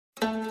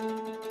Our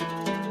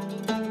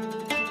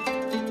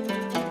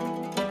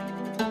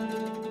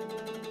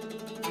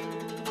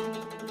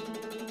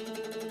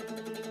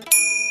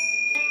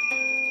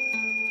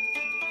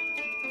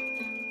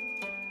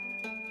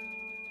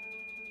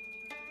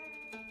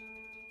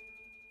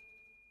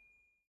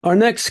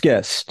next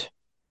guest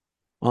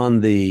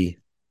on the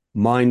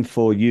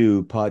Mindful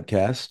You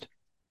podcast,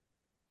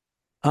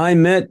 I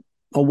met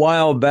a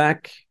while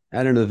back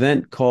at an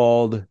event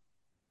called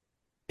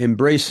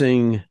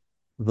Embracing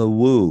the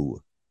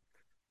Woo.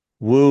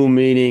 Woo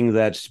meaning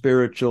that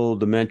spiritual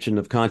dimension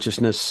of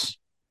consciousness,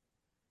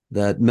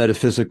 that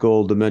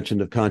metaphysical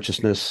dimension of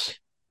consciousness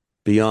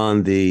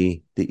beyond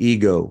the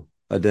ego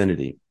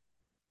identity.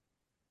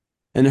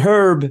 And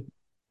Herb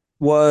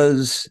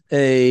was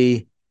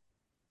a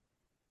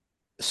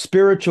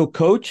spiritual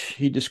coach.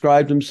 He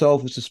described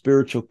himself as a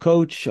spiritual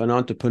coach, an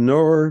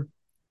entrepreneur.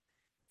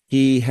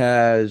 He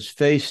has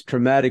faced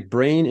traumatic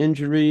brain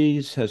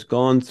injuries, has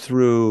gone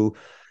through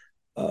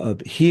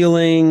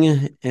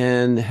healing,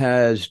 and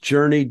has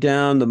journeyed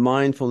down the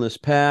mindfulness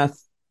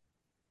path,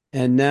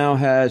 and now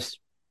has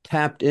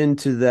tapped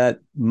into that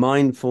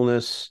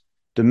mindfulness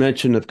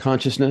dimension of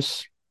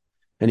consciousness.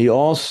 And he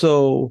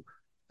also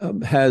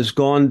has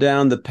gone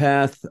down the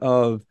path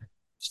of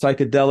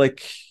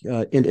psychedelic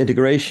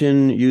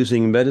integration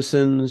using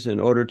medicines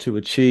in order to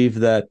achieve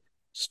that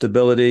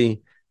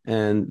stability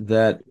and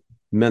that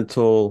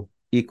mental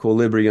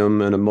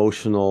equilibrium and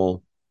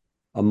emotional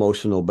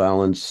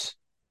balance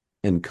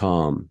and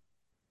calm.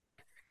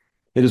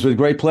 It is with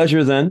great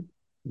pleasure then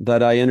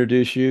that I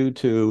introduce you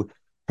to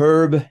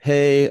Herb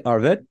Hey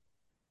Avritt,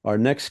 our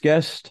next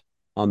guest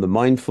on the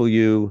Mindful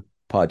You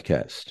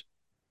podcast.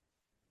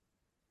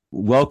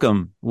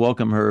 Welcome,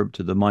 Herb,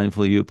 to the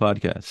Mindful You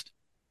podcast.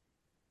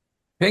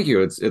 Thank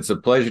you. It's a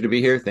pleasure to be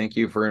here. Thank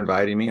you for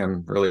inviting me.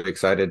 I'm really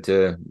excited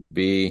to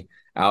be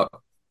out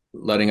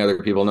letting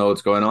other people know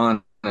what's going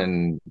on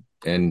and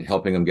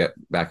helping them get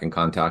back in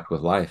contact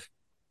with life.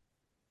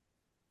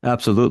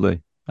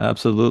 Absolutely.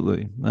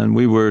 Absolutely. And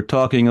we were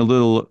talking a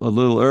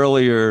little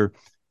earlier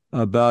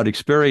about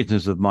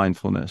experiences of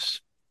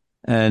mindfulness.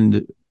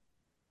 And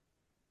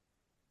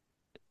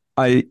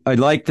I'd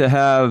like to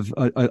have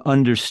an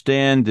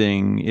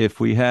understanding, if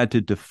we had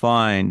to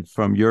define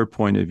from your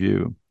point of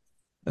view,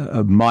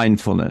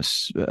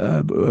 mindfulness,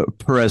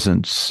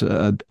 presence,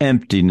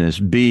 emptiness,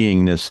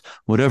 beingness,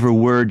 whatever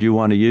word you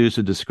want to use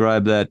to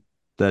describe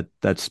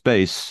that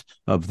space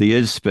of the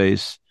is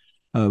space.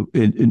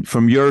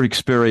 From your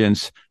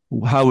experience,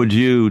 how would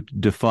you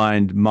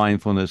define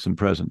mindfulness and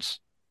presence?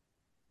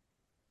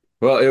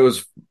 Well, it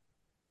was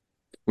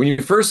when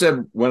you first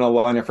said when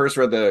I first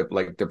read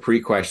the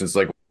pre-questions,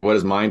 like what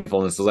is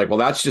mindfulness? I was like, well,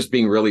 that's just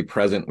being really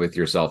present with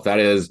yourself. That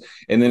is,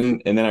 and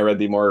then I read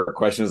the more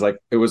questions, like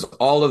it was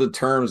all of the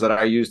terms that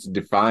I used to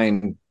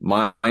define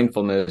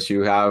mindfulness.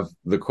 You have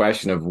the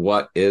question of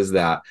what is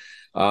that?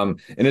 And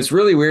it's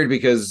really weird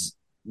because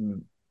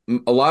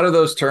a lot of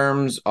those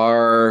terms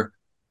are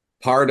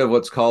part of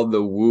what's called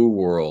the woo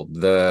world,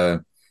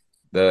 the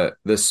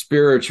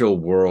spiritual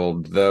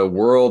world, the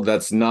world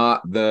that's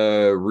not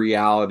the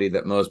reality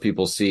that most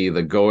people see,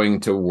 the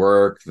going to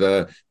work,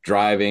 the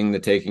driving,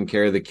 the taking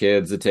care of the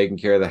kids, the taking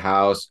care of the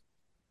house.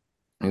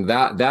 And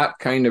that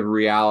kind of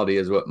reality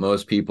is what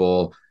most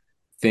people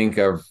think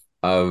of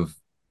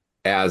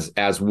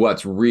as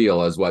what's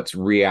real, as what's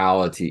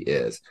reality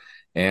is.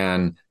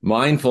 And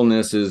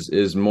mindfulness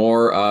is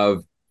more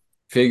of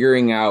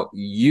figuring out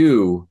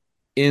you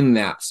in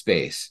that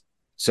space.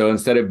 So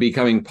instead of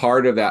becoming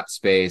part of that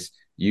space,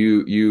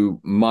 you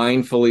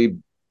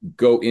mindfully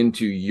go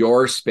into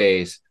your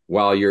space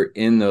while you're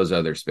in those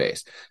other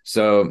space.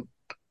 So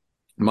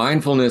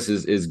mindfulness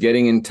is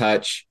getting in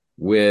touch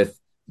with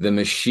the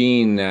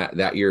machine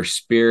that your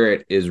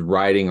spirit is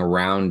riding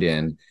around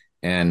in,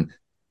 and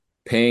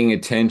paying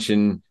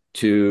attention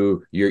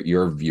to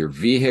your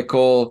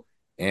vehicle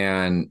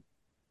and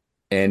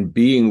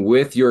being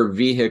with your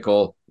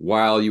vehicle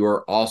while you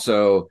are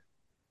also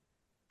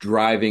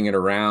driving it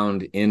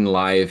around in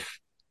life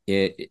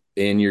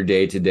in your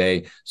day to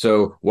day.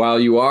 So while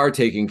you are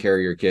taking care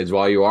of your kids,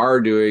 while you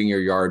are doing your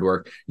yard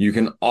work, you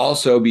can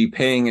also be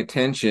paying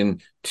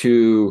attention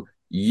to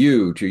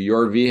you, to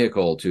your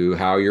vehicle, to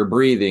how you're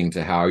breathing,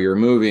 to how you're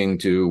moving,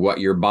 to what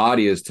your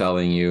body is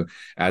telling you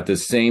at the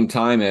same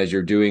time as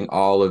you're doing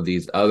all of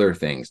these other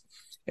things.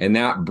 And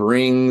that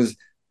brings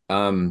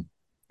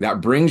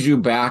you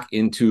back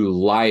into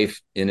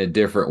life in a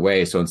different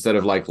way. So instead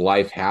of like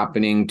life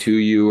happening to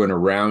you and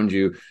around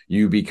you,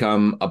 you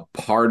become a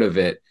part of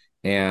it.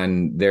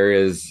 And there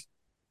is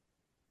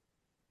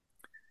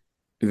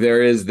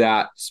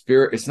that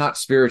spirit. It's not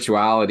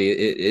spirituality.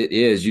 It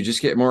is. You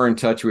just get more in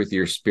touch with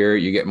your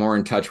spirit. You get more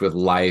in touch with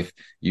life.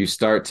 You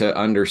start to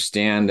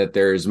understand that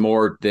there's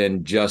more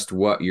than just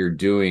what you're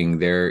doing.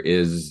 There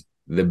is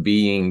the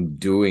being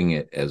doing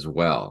it as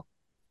well.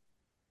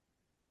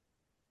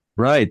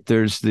 Right.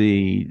 There's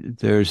the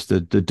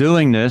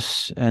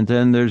doingness, and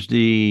then there's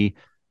the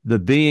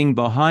being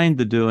behind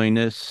the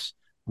doingness,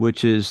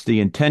 which is the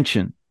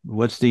intention.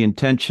 What's the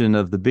intention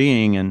of the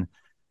being? And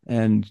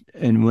And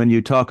when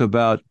you talk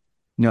about,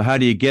 how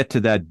do you get to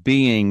that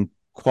being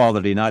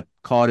quality, not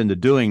caught into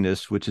doing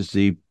this, which is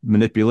the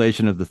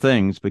manipulation of the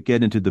things, but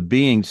get into the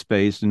being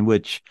space in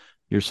which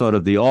you're sort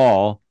of the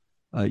all.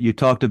 You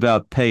talked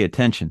about pay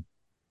attention.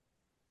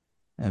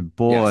 And Yes.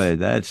 boy,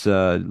 that's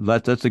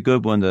a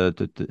good one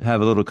to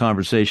have a little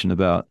conversation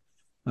about.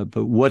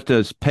 But what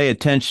does pay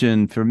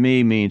attention for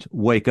me means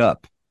wake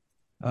up,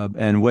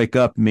 and wake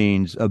up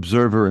means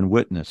observer and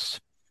witness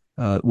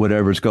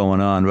whatever's going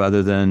on,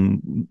 rather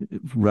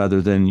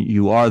than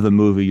you are the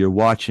movie you're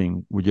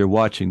watching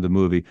the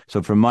movie.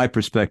 So from my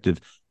perspective,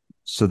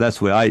 so that's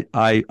the way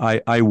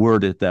I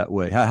word it that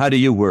way. How do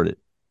you word it?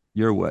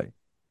 Your way.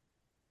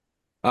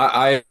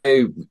 I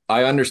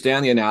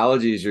understand the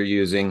analogies you're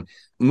using.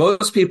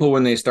 Most people,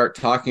 when they start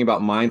talking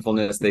about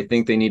mindfulness, they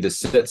think they need to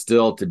sit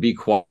still, to be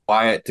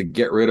quiet, to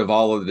get rid of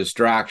all of the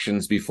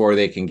distractions before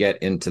they can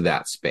get into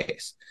that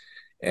space.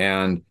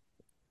 And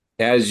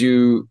as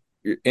you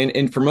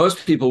and for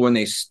most people, when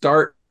they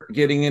start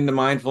getting into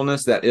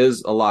mindfulness, that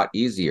is a lot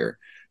easier.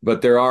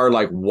 But there are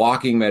like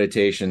walking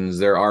meditations,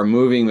 there are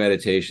moving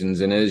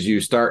meditations, and as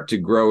you start to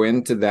grow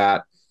into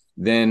that,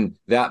 then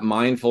that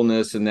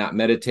mindfulness and that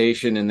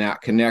meditation and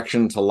that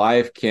connection to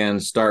life can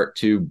start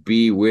to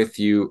be with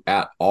you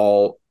at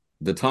all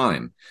the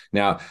time.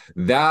 Now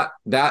that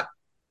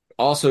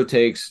also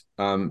takes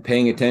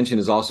paying attention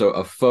is also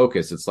a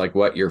focus. It's like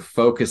what you're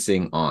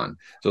focusing on.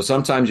 So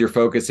sometimes you're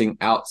focusing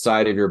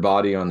outside of your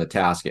body on the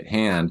task at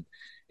hand.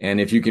 And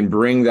if you can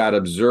bring that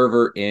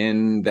observer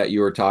in that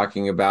you were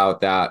talking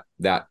about, that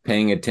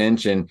paying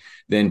attention,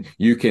 then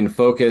you can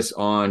focus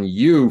on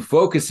you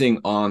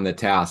focusing on the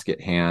task at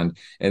hand.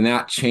 And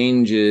that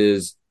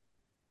changes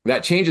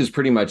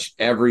pretty much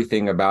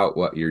everything about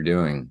what you're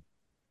doing.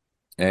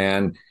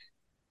 And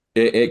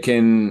it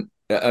can,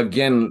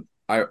 again,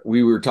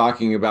 we were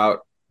talking about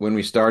when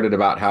we started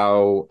about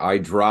how I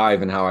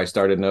drive and how I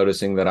started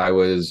noticing that I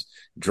was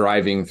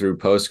driving through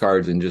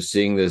postcards and just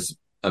seeing this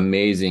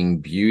amazing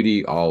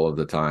beauty all of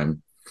the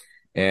time.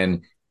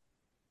 And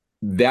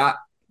that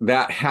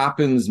that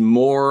happens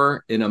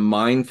more in a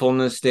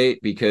mindfulness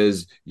state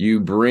because you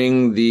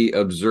bring the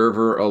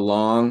observer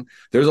along.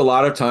 There's a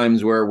lot of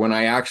times where when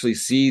I actually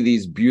see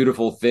these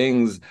beautiful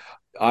things,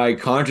 I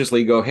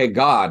consciously go, hey,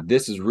 God,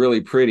 this is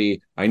really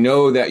pretty. I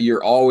know that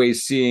you're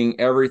always seeing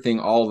everything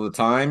all the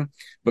time,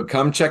 but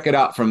come check it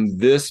out from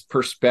this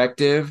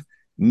perspective.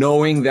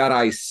 Knowing that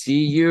I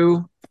see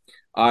you,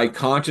 I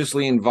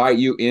consciously invite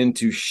you in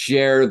to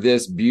share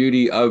this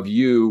beauty of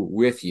you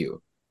with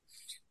you.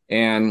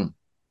 And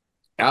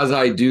as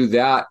I do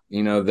that,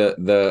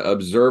 the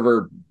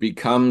observer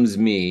becomes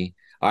me.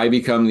 I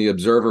become the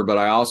observer, but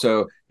I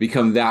also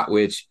become that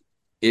which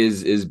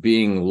is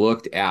being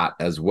looked at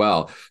as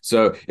well.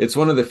 So it's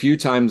one of the few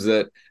times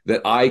that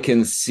I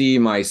can see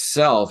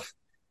myself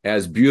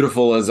as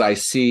beautiful as I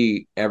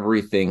see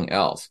everything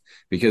else.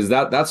 Because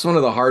that's one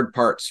of the hard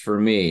parts for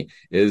me,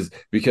 is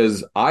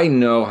because I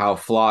know how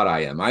flawed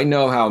I am. I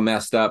know how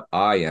messed up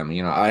I am.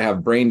 I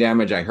have brain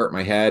damage. I hurt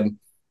my head,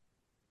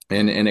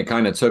 and it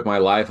kind of took my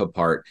life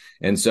apart.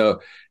 And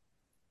so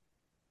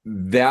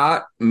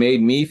that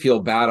made me feel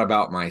bad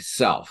about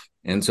myself.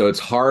 And so it's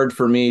hard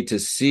for me to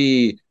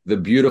see the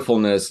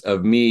beautifulness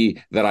of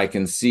me that I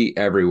can see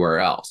everywhere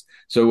else.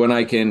 So when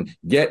I can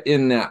get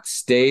in that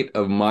state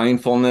of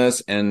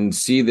mindfulness and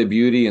see the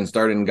beauty and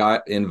start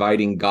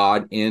inviting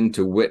God in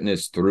to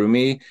witness through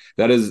me,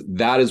 that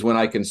is when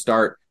I can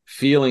start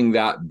feeling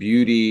that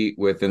beauty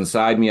within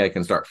inside me. I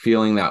can start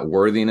feeling that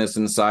worthiness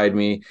inside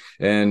me.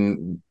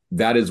 And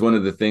that is one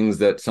of the things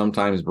that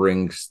sometimes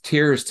brings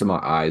tears to my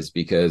eyes,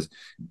 because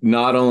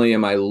not only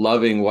am I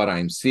loving what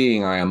I'm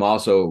seeing, I am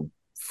also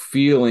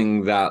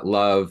feeling that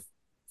love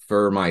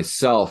for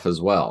myself as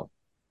well.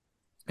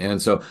 And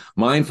so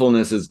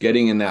mindfulness is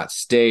getting in that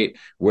state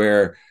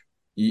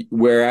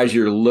whereas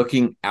you're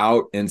looking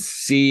out and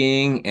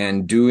seeing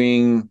and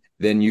doing,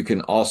 then you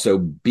can also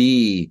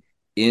be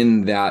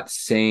in that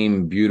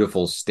same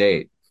beautiful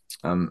state.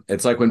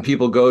 It's like when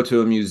people go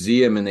to a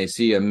museum and they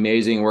see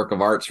amazing work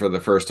of arts for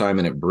the first time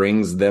and it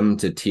brings them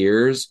to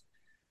tears.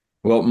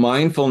 Well,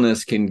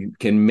 mindfulness can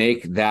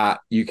make that,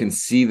 you can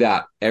see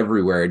that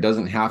everywhere. It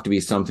doesn't have to be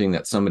something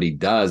that somebody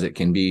does. It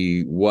can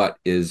be what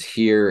is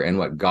here and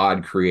what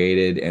God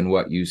created and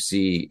what you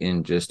see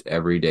in just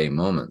everyday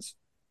moments.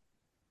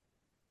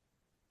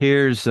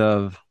 Tears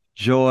of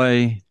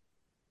joy,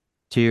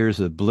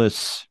 tears of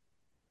bliss,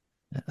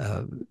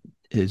 uh,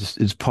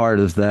 is part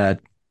of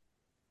that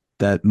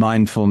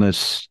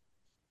mindfulness,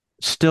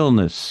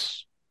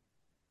 stillness,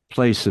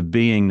 place of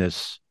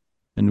beingness,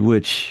 in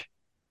which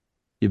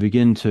you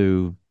begin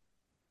to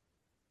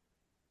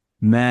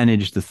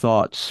manage the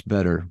thoughts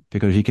better,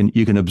 because you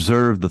can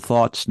observe the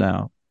thoughts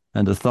now,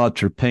 and the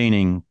thoughts are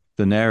painting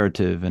the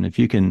narrative. And if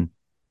you can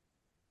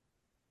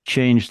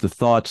change the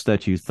thoughts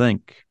that you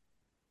think,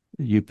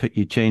 you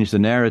change the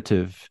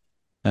narrative,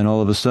 and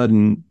all of a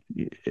sudden,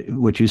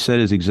 what you said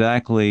is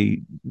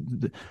exactly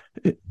the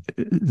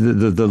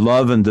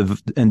love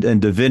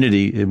and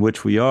divinity in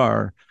which we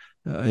are.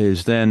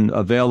 is then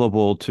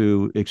available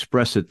to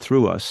express it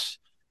through us.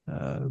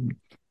 Um,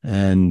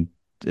 and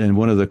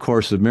one of the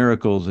Course of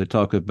Miracles, they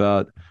talk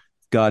about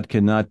God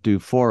cannot do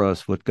for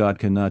us what God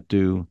cannot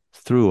do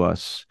through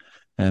us,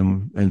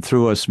 and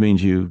through us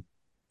means you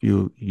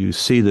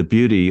see the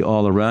beauty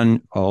all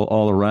around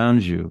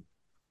you,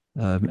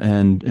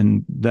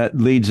 and that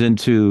leads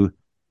into,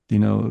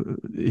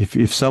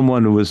 if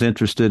someone was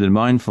interested in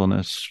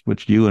mindfulness,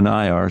 which you and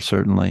I are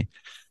certainly,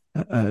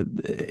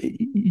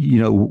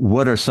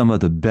 what are some of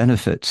the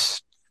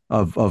benefits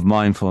of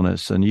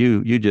mindfulness? And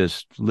you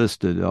just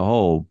listed a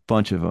whole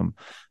bunch of them.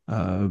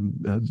 Uh,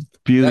 uh,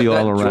 Beauty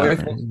all That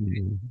joyful,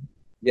 around.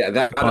 yeah,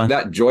 Go on.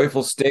 that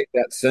joyful state,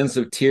 that sense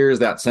of tears,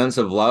 that sense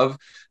of love,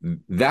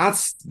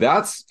 that's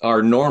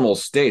our normal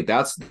state.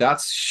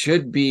 That's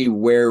should be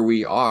where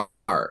we are.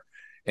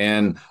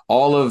 And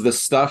all of the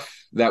stuff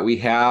that we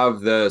have,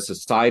 the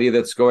society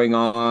that's going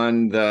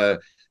on, the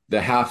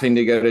having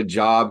to get a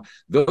job,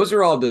 those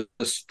are all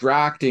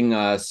distracting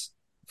us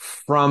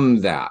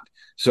from that.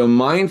 So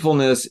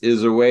mindfulness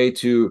is a way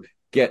to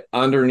get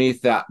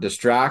underneath that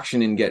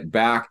distraction and get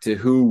back to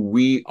who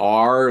we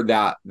are,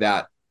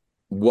 that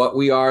what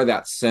we are,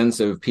 that sense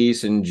of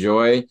peace and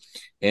joy.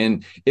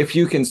 And if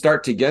you can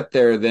start to get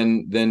there,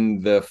 then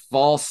the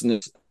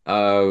falseness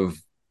of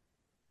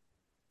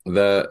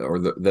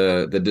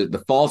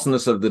the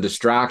falseness of the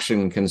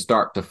distraction can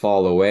start to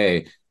fall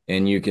away,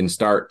 and you can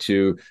start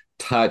to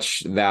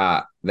touch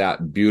that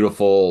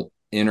beautiful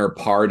inner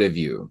part of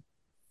you.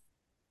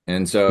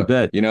 And You so,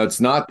 bet.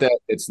 it's not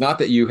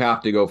that you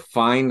have to go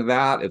find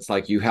that. It's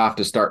like you have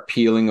to start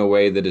peeling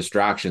away the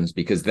distractions,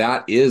 because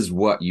that is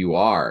what you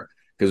are.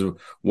 Because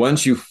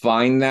once you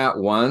find that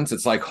once,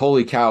 it's like,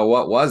 holy cow,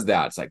 what was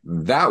that? It's like,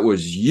 that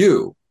was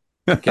you.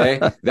 Okay.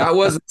 That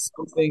wasn't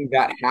something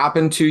that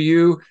happened to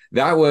you.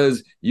 That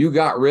was, you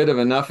got rid of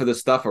enough of the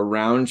stuff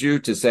around you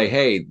to say,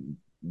 hey,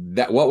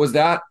 what was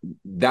that?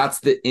 That's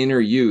the inner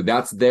you.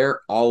 That's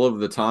there all of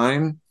the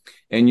time.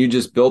 And you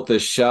just built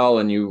this shell,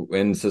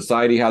 and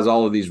society has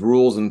all of these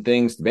rules and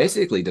things to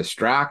basically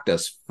distract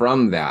us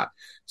from that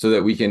so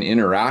that we can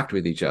interact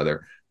with each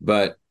other.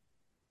 But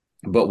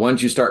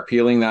once you start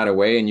peeling that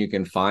away and you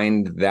can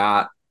find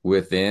that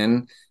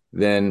within,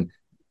 then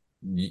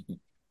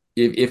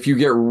if you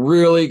get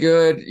really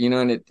good,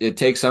 and it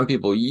takes some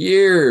people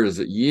years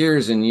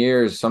and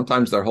years,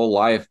 sometimes their whole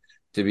life,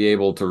 to be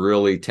able to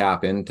really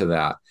tap into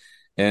that.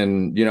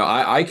 And,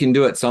 I can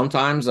do it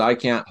sometimes. I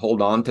can't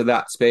hold on to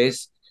that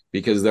space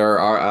because there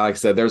are, like I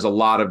said, there's a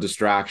lot of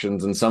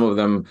distractions, and some of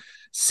them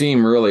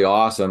seem really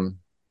awesome.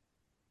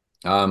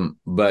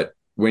 But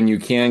when you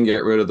can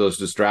get rid of those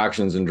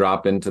distractions and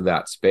drop into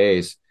that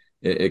space,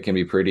 it can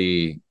be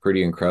pretty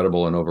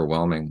incredible and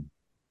overwhelming.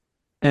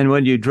 And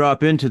when you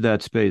drop into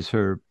that space,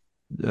 Herb,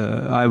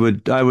 I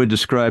would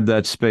describe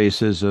that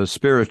space as a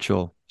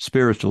spiritual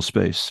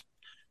space,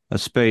 a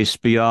space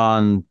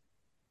beyond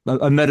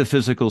a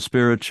metaphysical,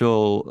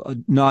 spiritual,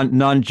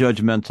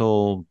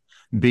 non-judgmental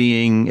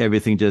being.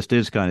 Everything just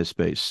is kind of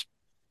space.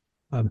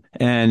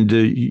 And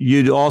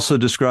you'd also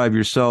describe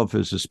yourself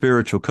as a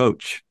spiritual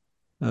coach.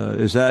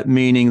 Is that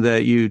meaning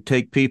that you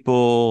take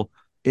people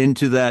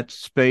into that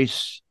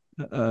space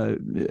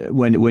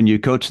when you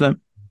coach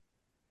them?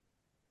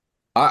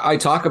 I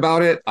talk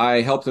about it.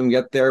 I help them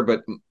get there,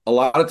 but a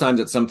lot of times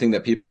it's something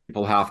that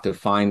people have to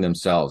find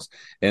themselves.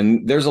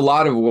 And there's a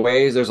lot of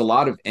ways. There's a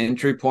lot of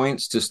entry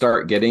points to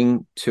start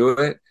getting to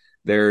it.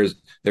 There's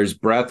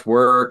breath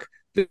work.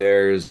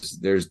 There's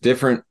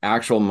different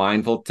actual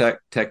mindful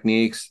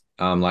techniques,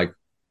 like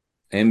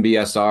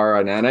MBSR,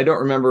 and I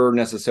don't remember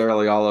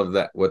necessarily all of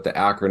that, what the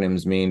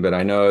acronyms mean, but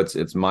I know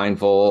it's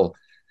mindful.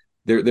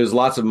 There's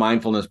lots of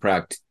mindfulness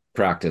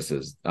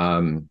practices.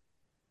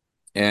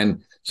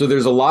 And so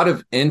there's a lot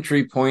of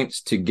entry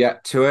points to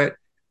get to it.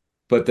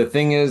 But the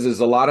thing is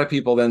a lot of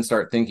people then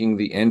start thinking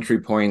the entry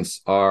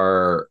points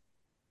are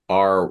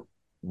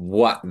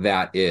what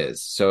that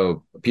is.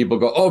 So people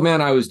go, oh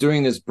man, I was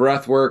doing this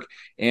breath work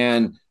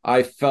and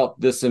I felt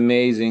this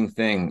amazing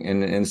thing.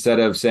 And instead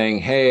of saying,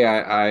 hey,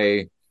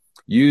 I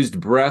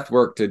used breath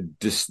work to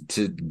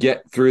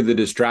get through the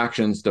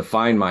distractions to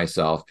find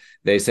myself,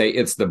 they say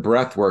it's the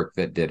breath work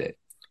that did it.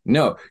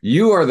 No,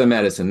 you are the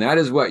medicine. That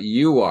is what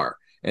you are.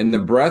 And the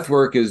breath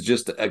work is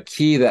just a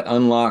key that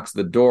unlocks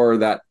the door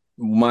that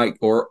might,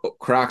 or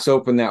cracks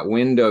open that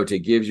window to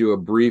give you a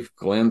brief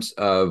glimpse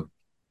of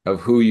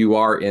who you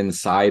are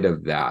inside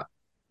of that.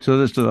 So I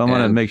want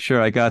to And make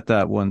sure I got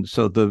that one.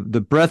 So the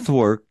breath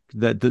work,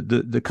 that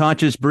the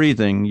conscious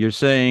breathing, you're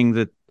saying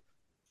that,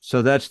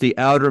 so that's the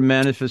outer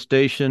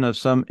manifestation of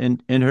some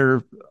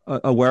inner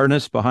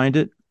awareness behind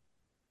it.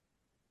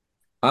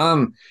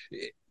 um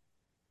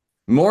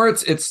more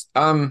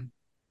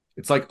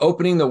it's like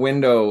opening the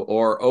window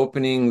or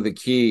opening the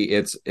key.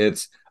 It's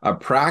a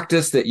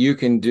practice that you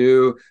can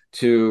do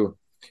to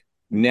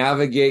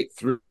navigate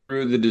through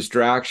the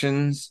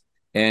distractions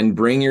and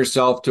bring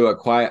yourself to a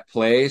quiet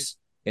place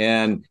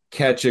and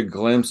catch a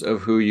glimpse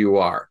of who you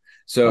are.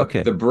 So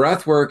Okay. the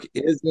breath work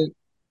isn't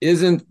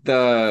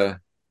the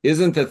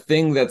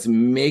thing that's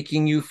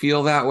making you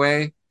feel that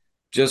way.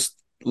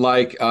 just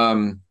like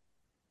wow,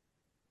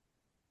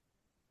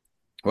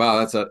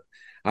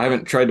 I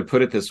haven't tried to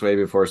put it this way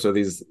before. So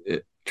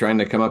trying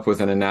to come up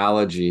with an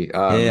analogy.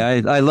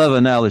 Yeah, I love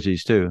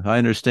analogies too. I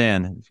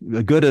understand.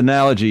 A good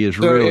analogy is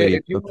So really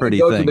if you a want to pretty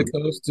go to the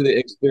thing. coast to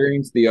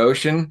experience the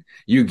ocean,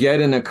 you get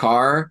in a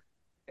car,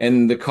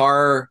 and the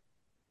car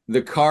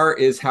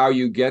is how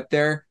you get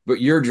there,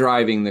 but you're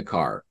driving the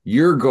car.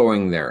 You're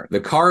going there. The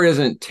car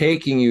isn't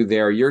taking you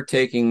there. You're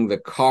taking the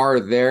car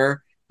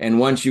there. And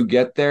once you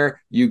get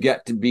there, you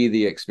get to be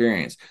the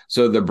experience.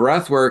 So the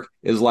breath work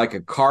is like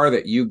a car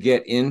that you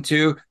get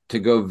into to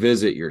go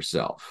visit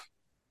yourself.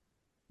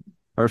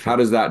 How Perfect.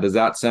 does that, does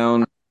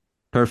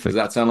Perfect.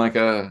 that sound like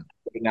a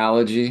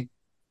analogy?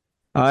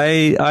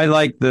 I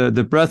like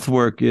the breath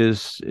work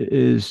is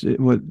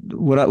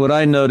what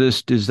I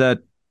noticed is that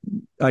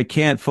I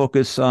can't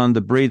focus on the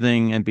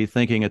breathing and be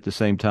thinking at the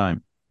same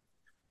time.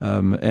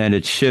 And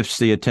it shifts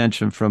the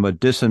attention from a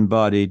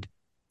disembodied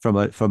from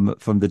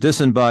the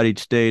disembodied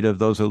state of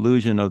those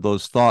illusion of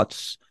those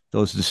thoughts,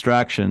 those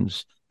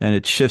distractions, and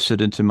it shifts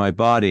it into my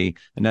body,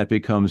 and that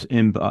becomes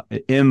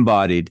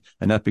embodied,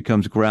 and that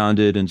becomes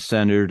grounded and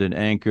centered and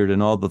anchored,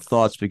 and all the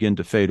thoughts begin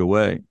to fade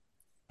away.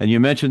 And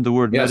you mentioned the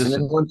word Yes, and then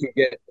medicine. once you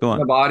get Go in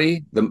the on.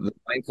 body, the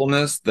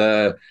mindfulness,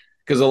 the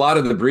because a lot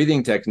of the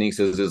breathing techniques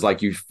is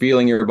like you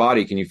feeling your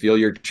body. Can you feel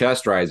your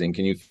chest rising?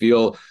 Can you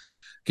feel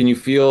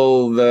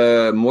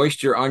the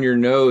moisture on your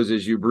nose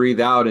as you breathe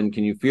out? And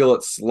can you feel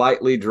it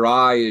slightly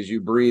dry as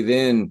you breathe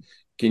in?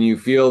 Can you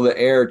feel the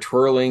air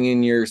twirling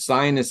in your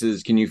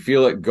sinuses? Can you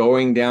feel it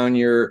going down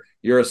your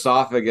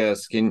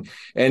esophagus?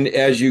 And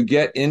as you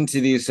get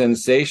into these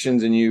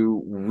sensations and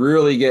you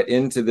really get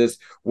into this,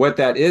 what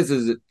that is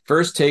it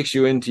first takes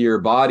you into your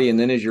body, and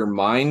then as your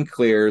mind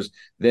clears,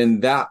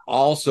 then that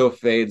also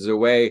fades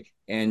away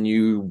and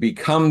you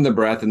become the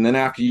breath. And then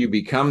after you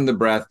become the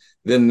breath,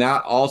 then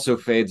that also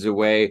fades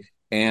away.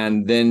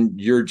 And then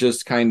you're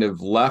just kind of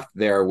left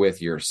there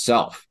with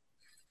yourself.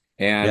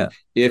 Yeah. And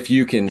if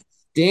you can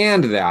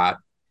stand that,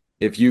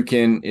 if you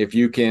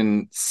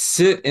can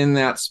sit in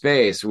that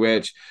space,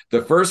 which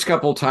the first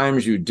couple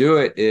times you do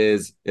it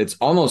is it's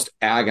almost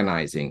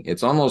agonizing,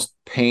 it's almost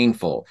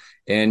painful,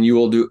 and you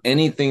will do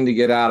anything to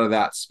get out of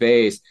that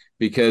space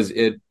because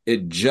it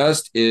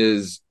just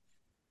is,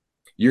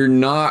 you're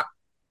not,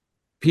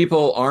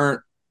 people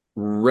aren't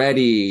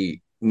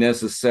ready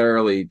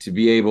necessarily to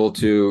be able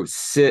to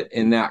sit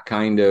in that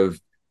kind of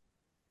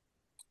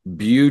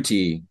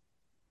beauty,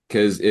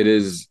 because it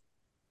is,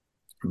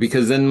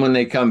 because then when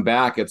they come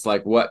back it's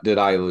like, what did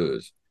I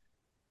lose?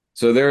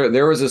 So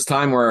there was this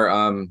time where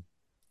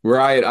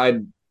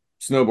I'd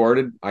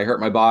snowboarded, I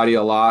hurt my body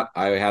a lot,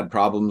 I had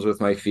problems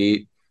with my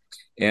feet.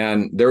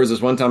 And there was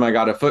this one time I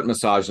got a foot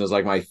massage, and it was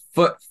like my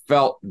foot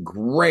felt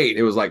great.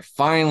 It was like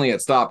finally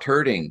it stopped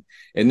hurting.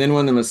 And then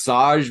when the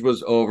massage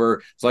was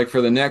over, it's like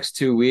for the next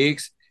 2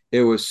 weeks,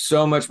 it was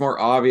so much more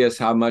obvious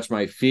how much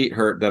my feet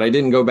hurt that I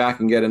didn't go back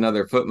and get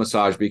another foot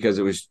massage because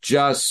it was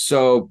just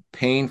so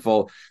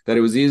painful that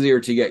it was easier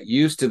to get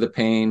used to the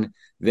pain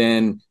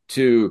than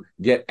to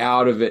get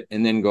out of it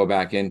and then go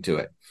back into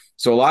it.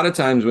 So a lot of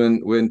times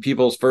when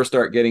people first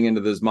start getting into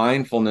this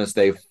mindfulness,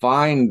 they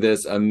find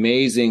this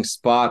amazing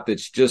spot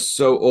that's just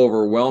so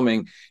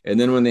overwhelming, and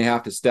then when they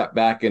have to step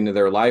back into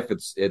their life,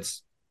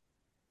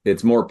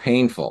 it's more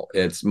painful,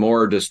 it's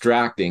more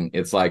distracting.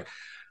 It's like,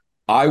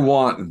 I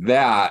want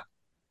that,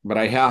 but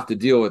I have to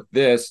deal with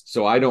this,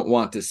 so I don't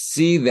want to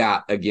see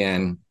that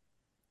again,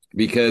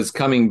 because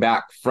coming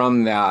back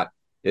from that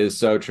is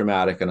so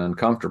traumatic and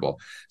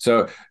uncomfortable.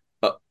 So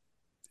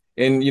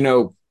and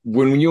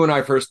when you and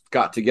I first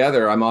got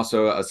together, I'm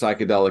also a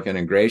psychedelic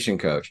integration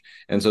coach.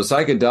 And so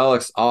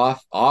psychedelics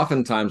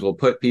oftentimes will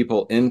put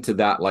people into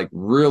that, like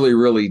really,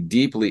 really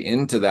deeply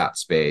into that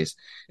space.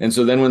 And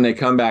so then when they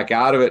come back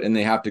out of it and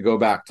they have to go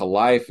back to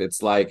life,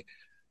 it's like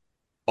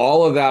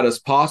all of that is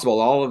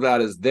possible. All of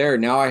that is there.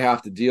 Now I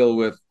have to deal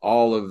with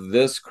all of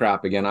this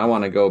crap again. I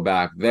want to go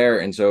back there.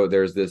 And so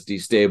there's this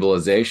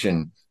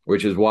destabilization,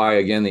 which is why,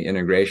 again, the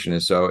integration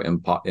is so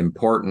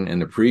important in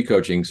the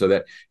pre-coaching, so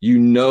that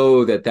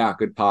that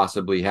could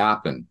possibly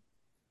happen.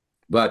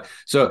 But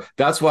so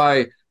that's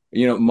why,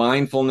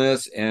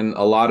 mindfulness and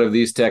a lot of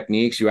these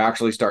techniques, you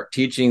actually start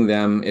teaching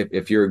them.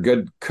 If you're a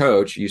good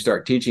coach, you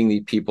start teaching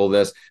the people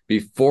this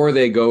before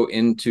they go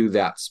into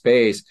that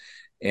space.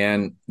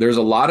 And there's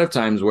a lot of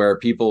times where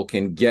people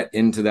can get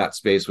into that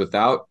space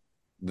without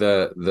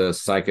the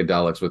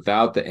psychedelics,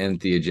 without the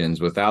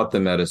entheogens, without the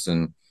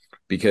medicine,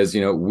 because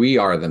we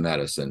are the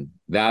medicine.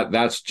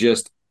 That's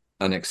just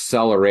an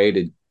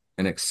accelerated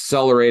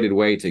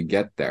way to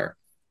get there.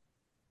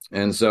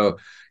 And so,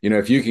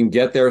 if you can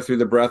get there through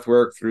the breath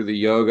work, through the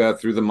yoga,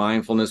 through the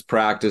mindfulness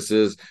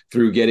practices,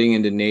 through getting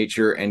into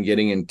nature and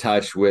getting in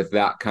touch with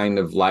that kind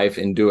of life,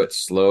 and do it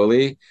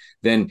slowly,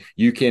 then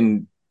you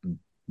can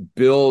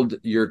build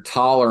your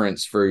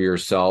tolerance for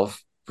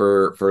yourself,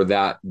 for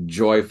that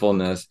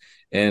joyfulness.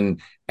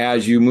 And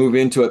as you move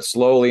into it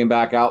slowly and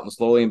back out and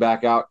slowly and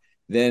back out,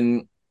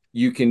 then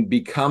you can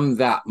become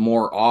that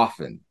more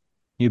often.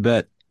 You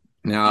bet.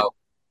 Now,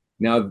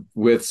 Now,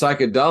 with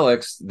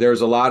psychedelics,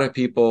 there's a lot of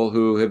people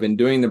who have been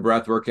doing the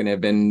breath work and have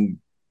been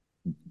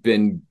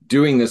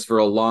doing this for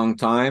a long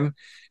time.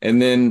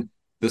 And then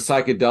the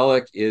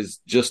psychedelic is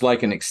just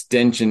like an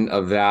extension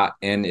of that,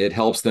 and it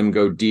helps them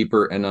go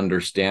deeper and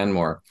understand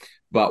more.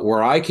 But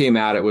where I came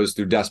at it was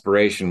through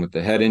desperation with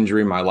the head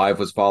injury. My life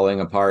was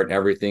falling apart.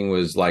 Everything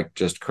was like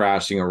just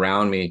crashing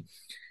around me.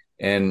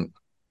 And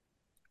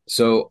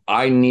so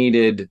I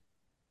needed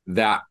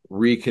that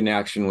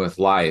reconnection with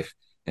life.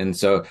 And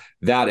so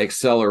that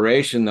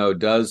acceleration, though,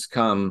 does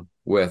come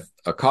with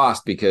a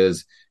cost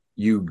because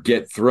you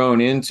get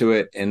thrown into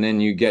it and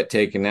then you get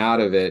taken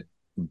out of it.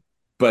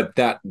 But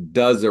that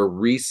does a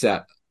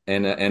reset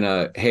and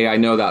hey, I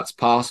know that's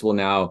possible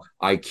now.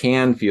 I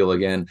can feel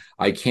again.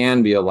 I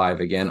can be alive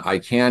again. I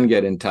can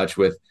get in touch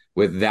with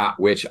that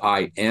which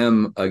I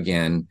am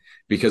again,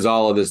 because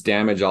all of this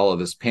damage, all of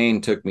this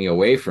pain took me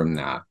away from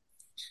that.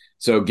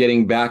 So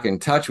getting back in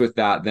touch with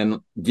that then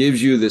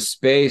gives you the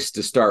space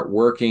to start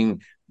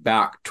working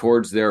back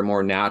towards there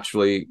more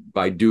naturally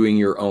by doing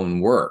your own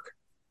work.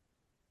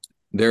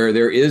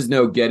 There is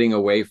no getting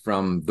away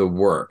from the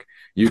work.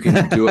 You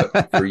can do it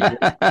for years.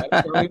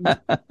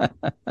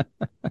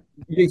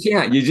 You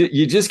can't.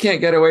 You just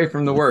can't get away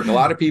from the work. A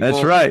lot of That's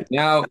people right.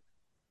 now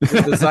with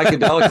the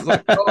psychedelics, it's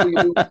like, oh, you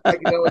do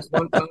psychedelics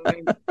one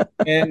time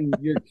and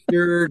you're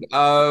cured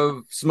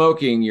of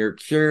smoking, you're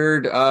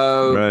cured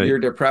of Right. your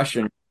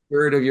depression,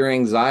 cured of your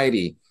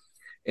anxiety.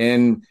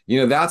 And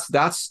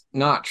that's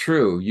not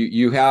true.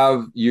 You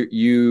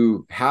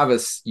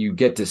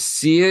get to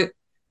see it,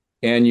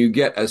 and you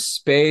get a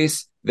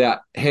space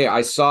that, hey,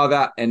 I saw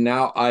that and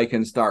now I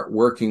can start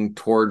working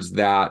towards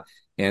that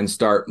and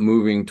start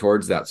moving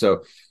towards that.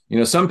 So,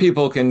 some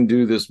people can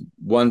do this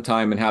one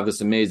time and have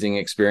this amazing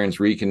experience,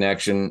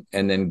 reconnection,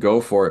 and then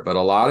go for it. But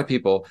a lot of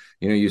people,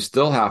 you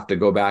still have to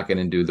go back in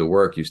and do the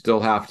work. You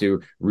still have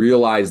to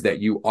realize that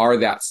you are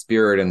that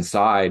spirit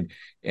inside,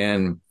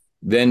 and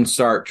then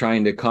start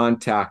trying to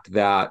contact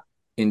that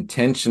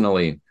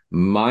intentionally,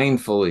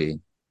 mindfully,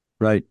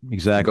 Right.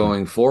 Exactly.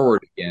 going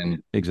forward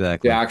again, to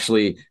Exactly.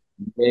 actually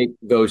make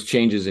those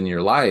changes in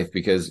your life.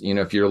 Because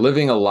if you're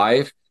living a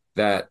life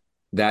that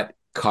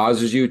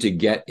causes you to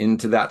get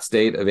into that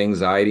state of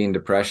anxiety and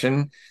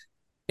depression,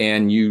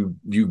 and you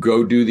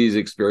go do these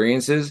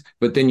experiences,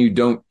 but then you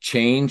don't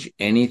change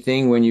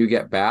anything when you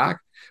get back,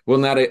 well,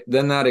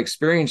 then that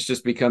experience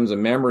just becomes a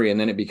memory, and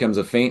then it becomes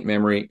a faint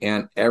memory,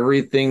 and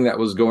everything that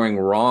was going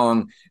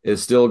wrong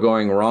is still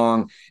going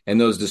wrong, and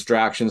those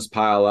distractions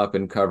pile up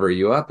and cover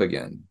you up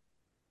again.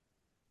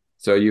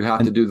 So you have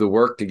to And do the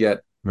work to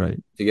get right.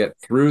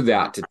 through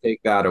that, to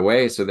take that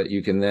away, so that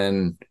you can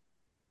then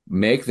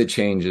make the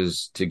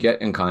changes to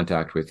get in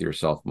contact with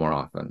yourself more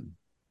often.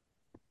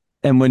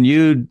 And when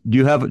do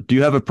you have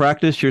a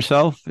practice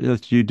yourself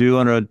that you do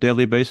on a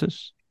daily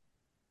basis?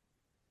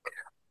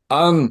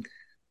 Um,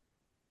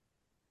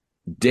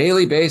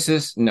 Daily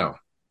basis, no.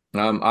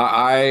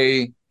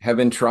 I have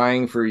been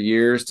trying for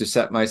years to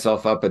set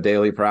myself up a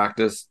daily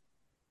practice.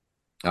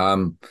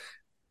 Um,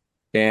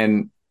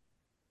 and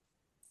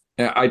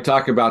I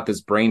talk about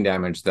this brain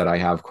damage that I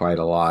have quite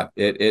a lot.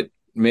 It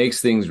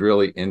makes things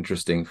really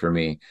interesting for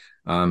me.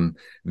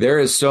 There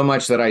is so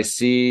much that I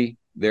see.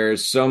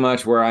 There's so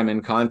much where I'm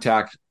in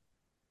contact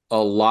a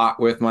lot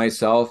with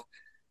myself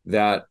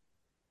that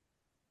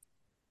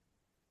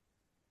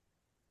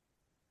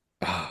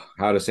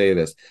how to say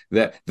this,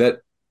 that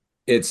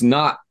it's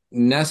not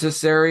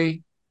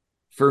necessary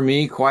for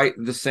me quite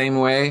the same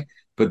way.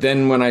 But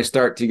then when I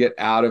start to get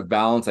out of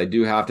balance, I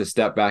do have to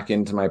step back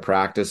into my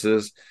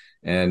practices.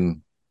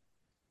 And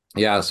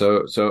yeah,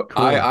 so Cool.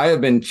 I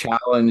have been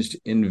challenged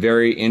in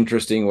very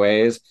interesting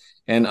ways.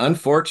 And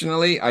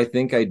unfortunately, I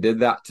think I did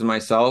that to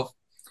myself,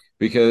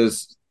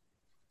 because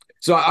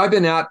so I've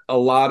been at a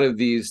lot of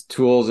these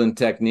tools and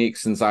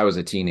techniques since I was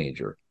a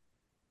teenager.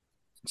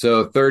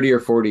 So 30 or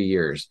 40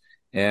 years.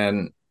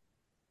 And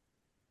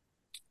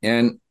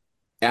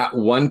at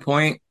one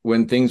point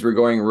when things were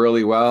going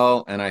really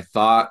well and I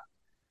thought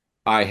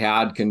I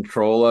had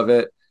control of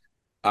it,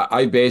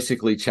 I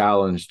basically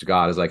challenged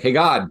God. I was like, hey,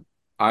 God,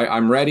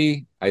 I'm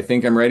ready. I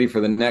think I'm ready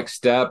for the next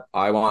step.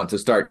 I want to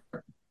start,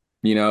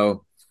 you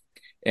know,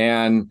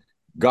 and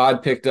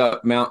God picked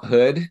up Mount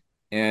Hood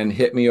and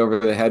hit me over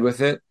the head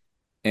with it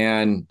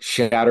and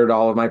shattered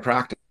all of my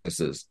practices.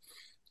 Right.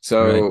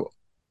 So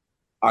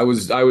I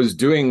was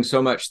doing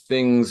so much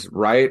things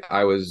right.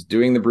 I was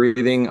doing the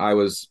breathing. I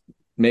was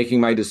making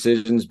my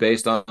decisions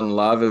based on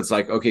love. It's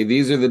like, okay,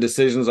 these are the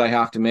decisions I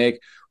have to make.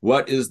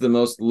 What is the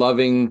most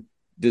loving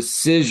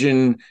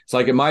decision? It's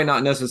like, it might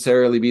not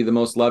necessarily be the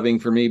most loving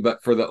for me,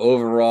 but for the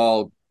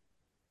overall,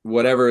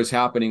 whatever is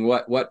happening,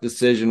 what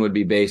decision would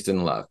be based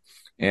in love?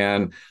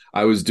 And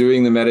I was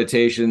doing the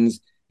meditations,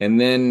 and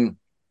then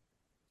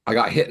I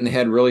got hit in the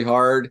head really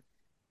hard,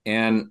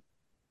 and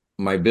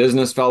my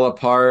business fell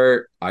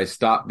apart. I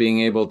stopped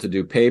being able to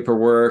do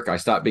paperwork. I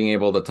stopped being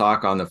able to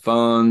talk on the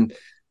phone.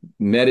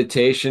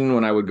 Meditation,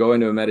 when I would go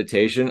into a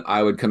meditation,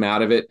 I would come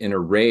out of it in a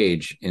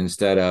rage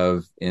instead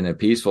of in a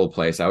peaceful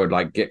place. I would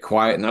like get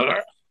quiet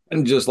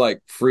and just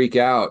like freak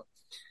out.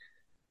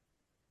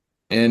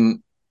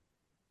 and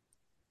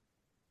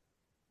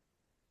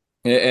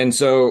and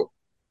so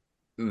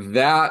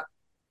that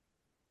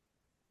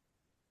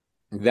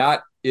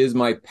that is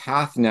my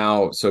path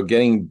now. So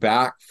getting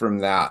back from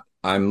that,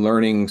 I'm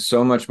learning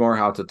so much more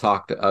how to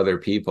talk to other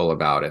people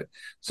about it.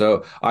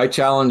 So I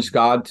challenged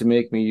God to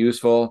make me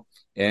useful,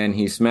 and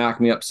he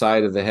smacked me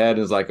upside of the head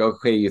and was like,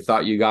 okay, you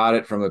thought you got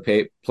it from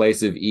a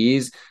place of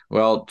ease.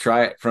 Well,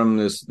 try it from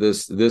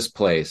this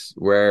place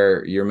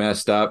where you're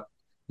messed up.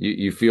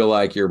 You feel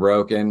like you're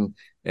broken.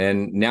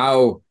 And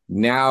now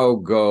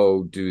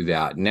go do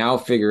that. Now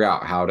figure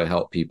out how to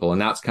help people.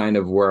 And that's kind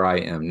of where I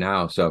am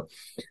now. So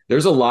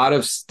there's a lot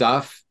of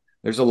stuff.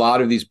 There's a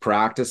lot of these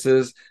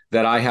practices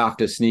that I have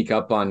to sneak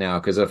up on now,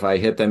 because if I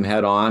hit them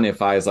head on,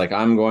 if I was like,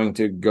 I'm going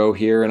to go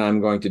here and I'm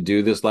going to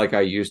do this like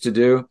I used to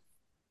do,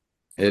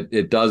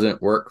 it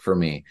doesn't work for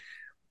me.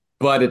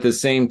 But at the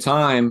same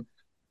time,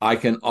 I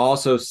can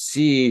also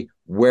see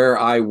where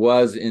I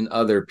was in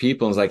other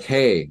people. And it's like,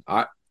 hey,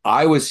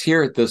 I was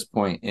here at this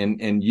point,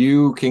 and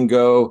you can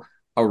go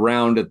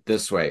around it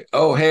this way.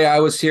 Oh, hey,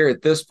 I was here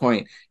at this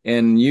point,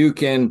 and you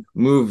can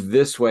move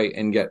this way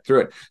and get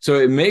through it. So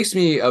it makes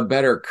me a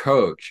better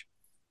coach.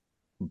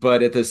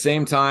 But at the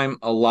same time,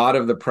 a lot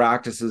of the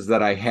practices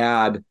that I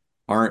had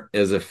aren't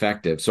as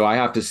effective. So I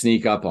have to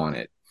sneak up on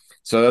it.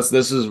 So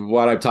this is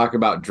what I talk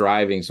about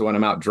driving. So when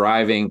I'm out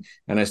driving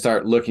and I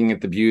start looking at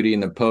the beauty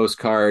and the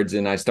postcards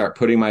and I start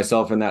putting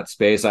myself in that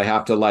space, I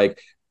have to like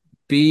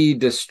be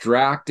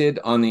distracted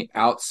on the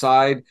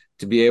outside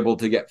to be able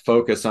to get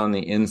focus on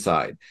the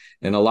inside.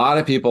 And a lot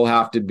of people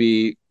have to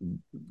be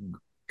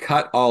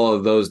cut all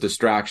of those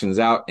distractions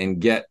out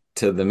and get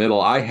to the middle.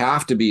 I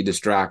have to be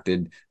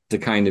distracted to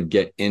kind of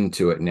get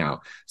into it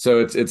now. So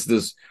it's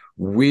this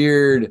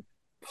weird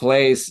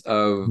place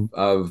of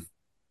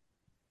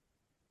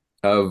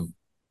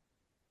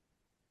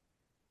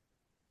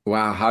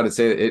wow, how to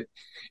say it.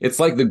 It's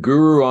like the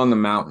guru on the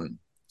mountain.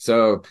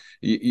 So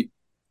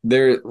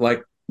there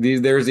like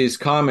there's these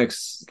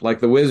comics like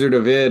the Wizard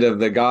of Id, of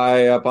the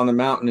guy up on the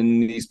mountain,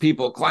 and these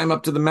people climb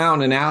up to the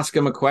mountain and ask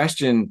him a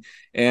question,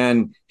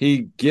 and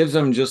he gives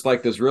them just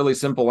like this really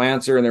simple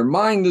answer, and their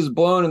mind is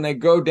blown, and they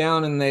go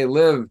down and they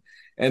live.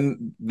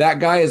 And that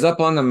guy is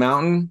up on the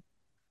mountain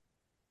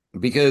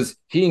because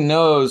he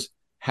knows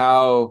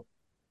how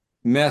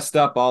messed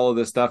up all of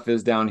this stuff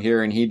is down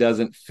here, and he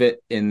doesn't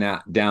fit in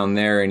that down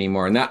there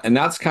anymore. And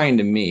that's kind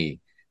of me.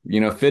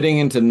 Fitting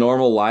into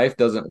normal life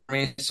doesn't work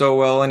me so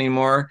well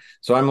anymore.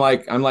 So I'm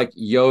like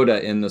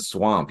Yoda in the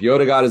swamp.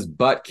 Yoda got his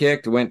butt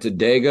kicked, went to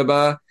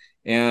Dagobah,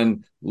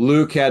 and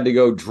Luke had to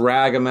go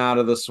drag him out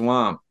of the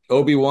swamp.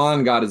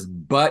 Obi-Wan got his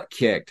butt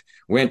kicked,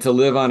 went to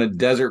live on a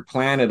desert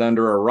planet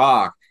under a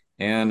rock.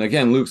 And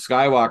again, Luke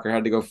Skywalker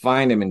had to go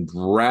find him and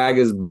drag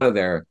his butt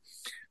there.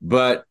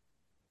 But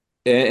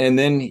and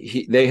then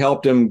they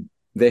helped him.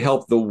 They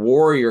helped the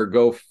warrior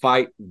go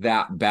fight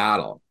that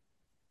battle.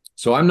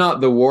 So I'm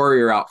not the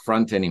warrior out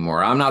front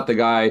anymore. I'm not the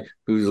guy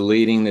who's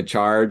leading the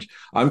charge.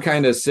 I'm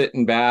kind of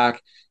sitting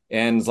back,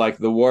 and it's like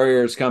the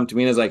warriors come to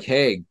me and it's like,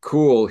 hey,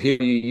 cool, here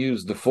you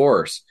use the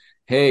force.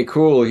 Hey,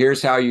 cool,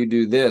 here's how you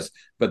do this.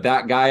 But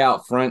that guy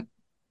out front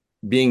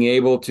being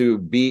able to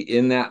be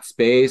in that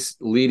space,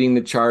 leading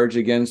the charge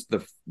against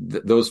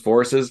those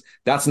forces,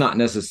 that's not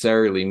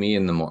necessarily me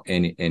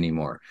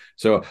anymore.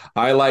 So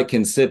I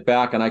can sit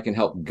back and I can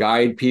help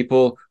guide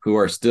people who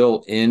are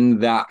still in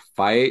that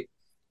fight,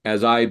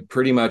 as I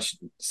pretty much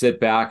sit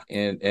back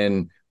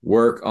and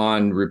work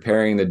on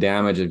repairing the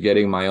damage of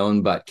getting my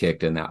own butt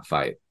kicked in that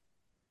fight.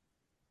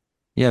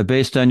 Yeah,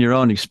 based on your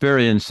own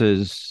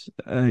experiences,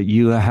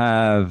 you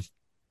have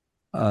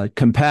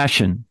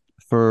compassion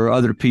for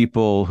other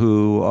people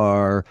who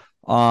are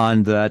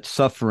on that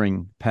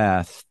suffering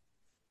path.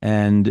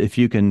 And if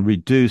you can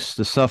reduce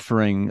the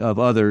suffering of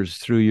others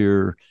through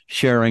your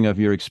sharing of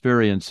your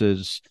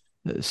experiences,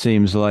 it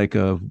seems like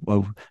a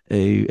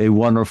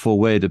wonderful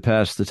way to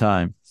pass the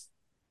time.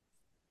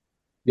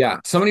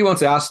 Yeah. Somebody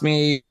once asked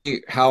me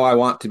how I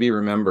want to be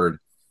remembered.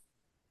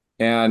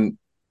 And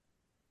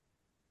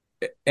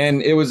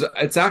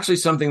it's actually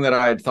something that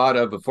I had thought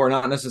of before,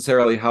 not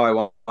necessarily how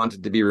I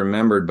wanted to be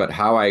remembered, but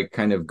how I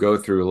kind of go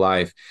through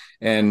life.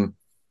 And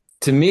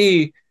to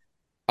me,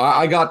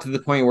 I got to the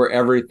point where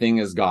everything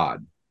is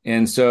God.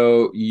 And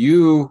so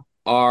you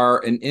are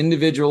an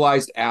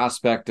individualized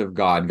aspect of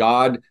God.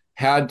 God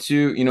had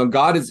to,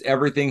 God is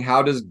everything.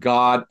 How does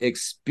God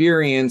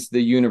experience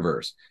the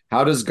universe?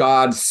 How does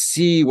God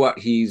see what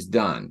he's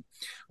done?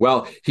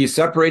 Well, he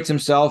separates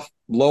himself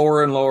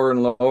lower and lower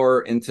and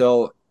lower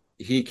until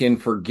he can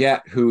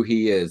forget who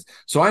he is.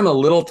 So I'm a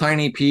little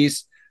tiny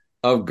piece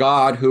of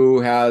God who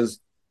has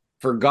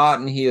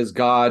forgotten he is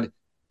God.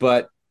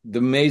 But the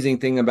amazing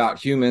thing about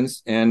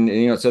humans, and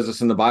it says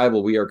this in the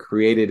Bible, we are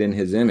created in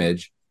his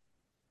image.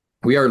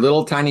 We are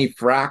little tiny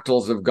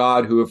fractals of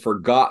God who have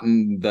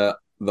forgotten the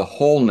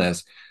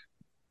wholeness,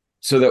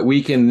 so that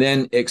we can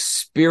then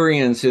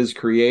experience his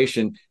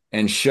creation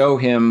and show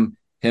him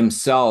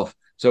himself.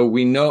 So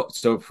we know,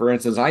 so for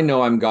instance, I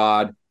know I'm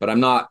God, but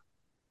I'm not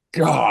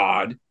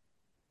God.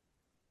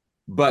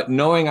 but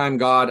knowing I'm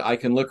God, I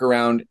can look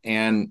around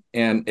and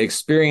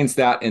experience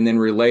that and then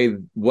relay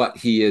what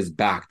he is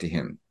back to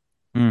him.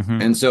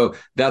 Hmm. And so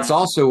that's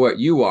also what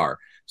you are.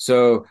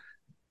 So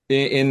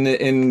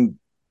in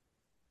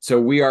so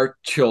we are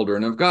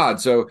children of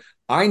God. So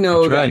I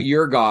know That's that right.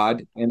 you're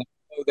God, and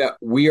I know that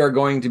we are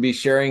going to be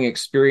sharing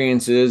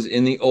experiences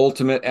in the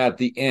ultimate at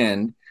the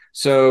end.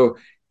 So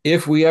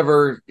if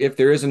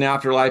there is an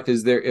afterlife,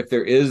 if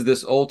there is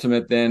this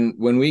ultimate, then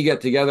when we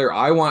get together,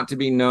 I want to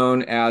be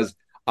known as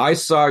I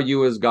saw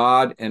you as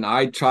God, and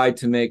I tried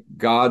to make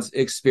God's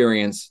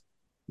experience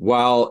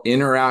while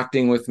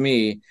interacting with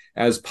me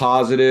as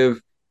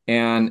positive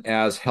and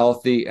as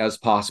healthy as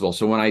possible.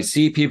 So when I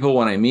see people,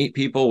 when I meet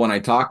people, when I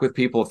talk with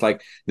people, it's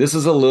like, this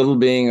is a little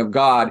being of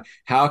God.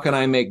 How can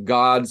I make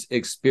God's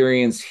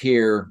experience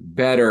here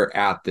better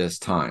at this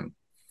time?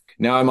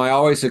 Now, am I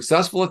always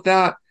successful at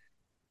that?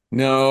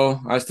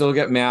 No, I still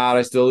get mad.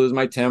 I still lose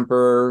my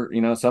temper.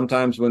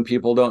 Sometimes when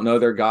people don't know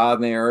their God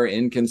and they are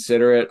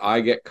inconsiderate,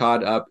 I get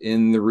caught up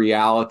in the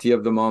reality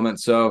of the moment.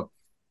 So,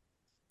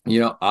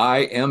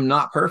 I am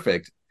not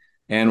perfect.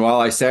 And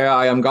while I say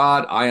I am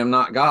God, I am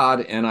not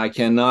God, and I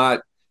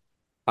cannot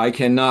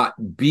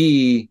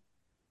be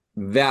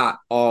that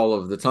all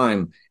of the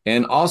time.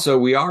 And also,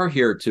 we are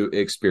here to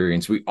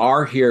experience, we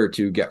are here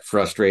to get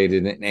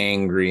frustrated and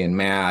angry and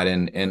mad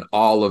and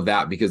all of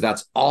that, because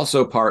that's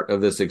also part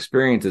of this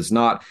experience. It's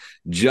not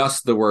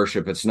just the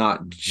worship. It's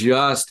not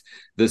just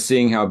the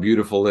seeing how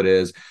beautiful it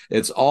is.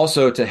 It's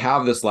also to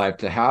have this life,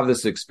 to have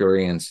this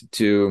experience,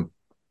 to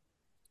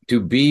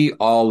be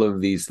all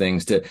of these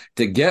things, to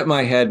get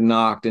my head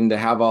knocked and to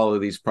have all of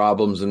these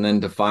problems and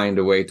then to find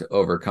a way to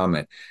overcome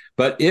it.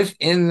 But if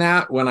in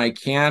that, when I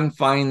can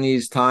find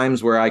these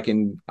times where I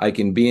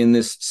can be in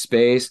this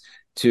space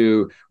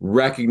to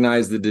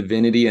recognize the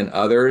divinity in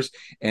others,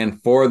 and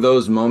for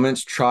those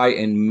moments try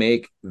and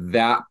make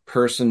that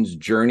person's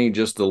journey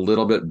just a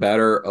little bit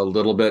better, a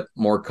little bit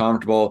more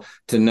comfortable,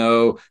 to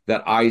know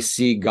that I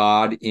see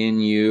God in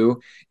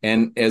you,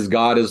 and as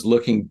God is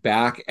looking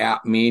back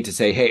at me to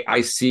say, hey,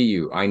 I see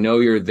you, I know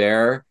you're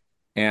there,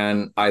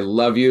 and I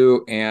love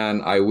you,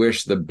 and I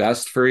wish the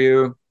best for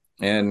you.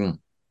 And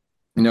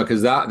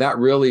because that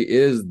really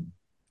is,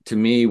 to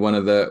me, one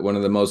of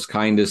the most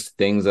kindest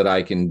things that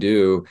I can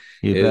do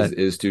You is bet.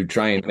 is to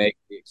try and make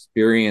the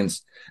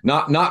experience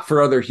not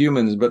for other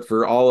humans, but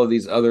for all of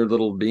these other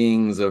little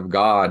beings of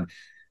God.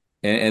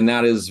 And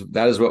that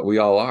is what we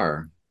all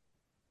are.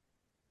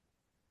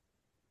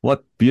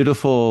 What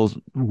beautiful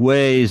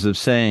ways of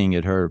saying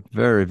it, Herb.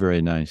 Very,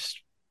 very nice.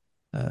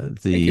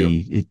 Thank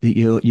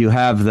you. You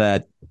have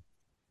that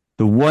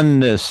the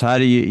oneness. How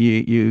do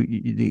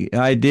the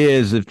idea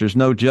is if there's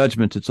no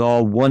judgment, it's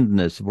all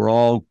oneness. We're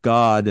all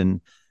God, and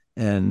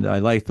I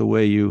like the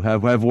way you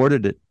have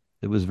worded it.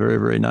 It was very,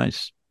 very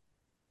nice.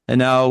 And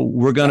now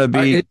we're going to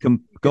be go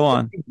on. Go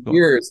on.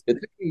 It took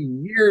me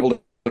years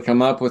to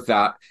come up with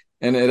that,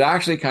 and it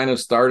actually kind of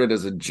started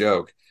as a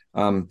joke.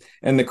 And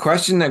the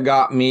question that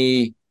got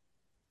me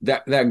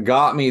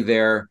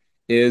there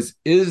is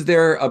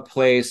there a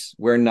place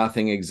where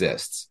nothing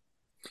exists?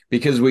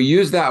 Because we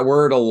use that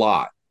word a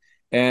lot.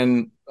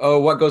 And oh,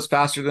 what goes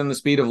faster than the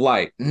speed of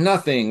light?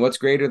 Nothing. What's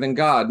greater than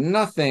God?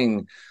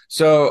 Nothing.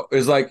 So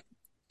it's like,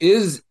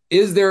 is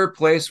there a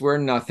place where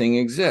nothing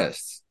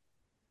exists?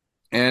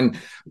 And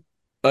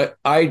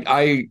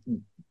I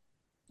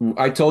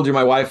told you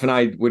my wife and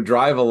I would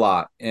drive a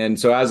lot. And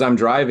so as I'm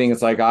driving,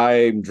 it's like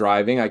I'm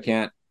driving. I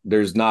can't,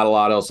 there's not a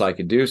lot else I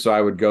could do. So I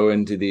would go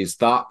into these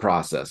thought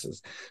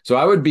processes. So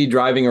I would be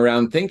driving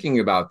around thinking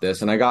about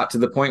this. And I got to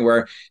the point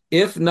where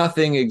if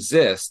nothing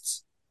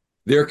exists,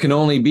 there can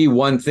only be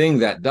one thing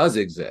that does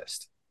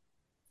exist.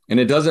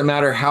 And it doesn't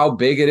matter how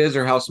big it is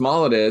or how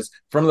small it is.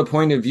 From the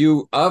point of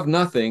view of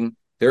nothing,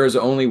 there is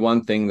only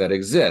one thing that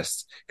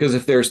exists. Because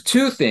if there's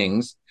two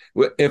things,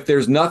 if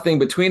there's nothing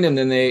between them,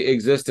 then they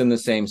exist in the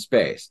same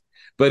space.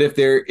 But if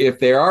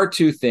there are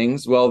two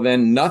things, well,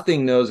 then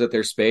nothing knows that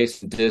there's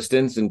space,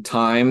 distance, and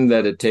time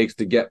that it takes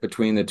to get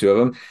between the two of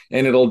them,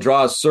 and it'll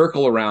draw a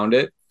circle around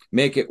it,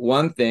 make it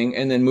one thing,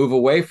 and then move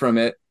away from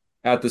it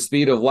at the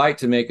speed of light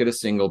to make it a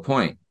single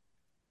point.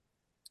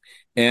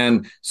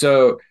 And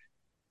so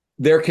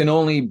there can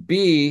only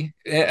be,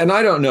 and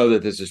I don't know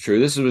that this is true.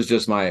 This is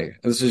just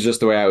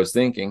the way I was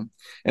thinking.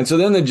 And so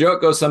then the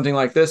joke goes something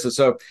like this.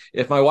 So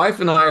if my wife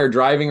and I are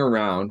driving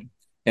around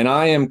and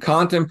I am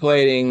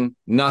contemplating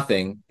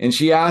nothing, and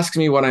she asks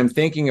me what I'm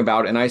thinking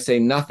about, and I say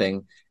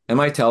nothing,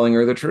 am I telling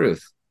her the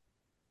truth?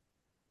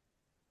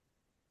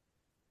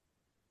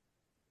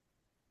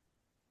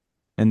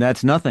 And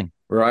that's nothing.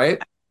 Right?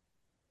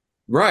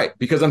 Right.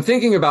 Because I'm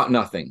thinking about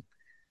nothing.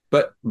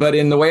 But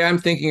in the way I'm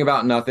thinking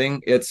about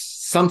nothing, it's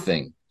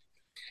something.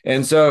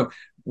 And so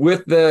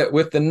with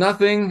the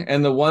nothing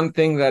and the one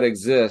thing that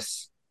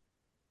exists,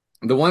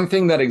 the one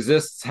thing that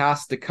exists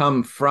has to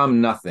come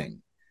from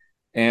nothing.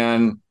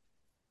 And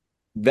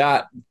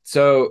that,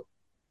 so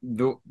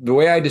the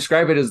way I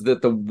describe it is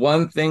that the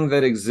one thing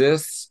that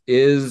exists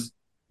is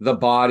the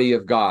body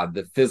of God.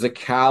 The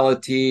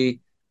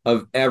physicality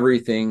of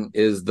everything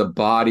is the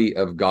body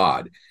of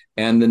God.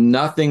 and the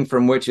nothing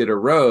from which it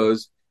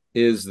arose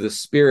is the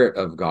Spirit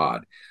of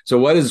God. So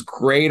what is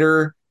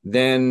greater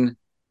than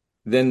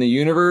the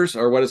universe,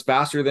 or what is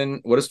faster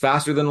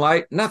than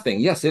light? Nothing.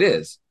 Yes, it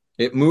is.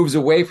 It moves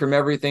away from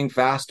everything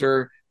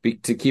faster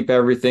to keep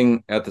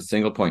everything at the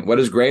single point. What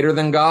is greater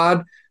than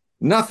God?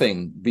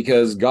 Nothing,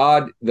 because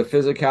God, the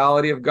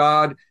physicality of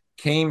God,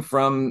 came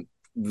from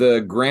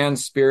the grand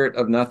spirit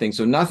of nothing.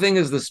 So nothing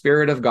is the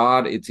Spirit of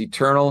God. It's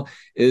eternal,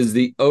 is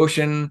the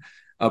ocean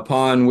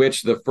upon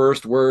which the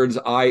first words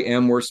I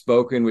am were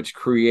spoken, which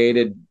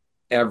created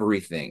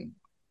everything.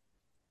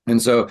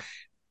 And so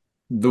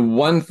the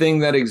one thing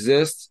that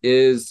exists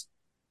is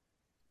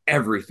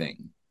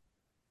everything.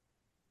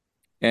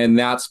 And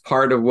that's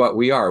part of what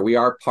we are. We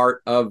are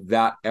part of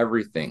that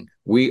everything.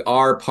 We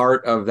are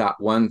part of that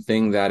one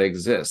thing that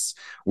exists.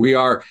 We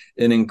are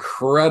an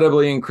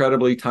incredibly,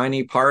 incredibly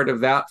tiny part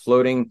of that,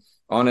 floating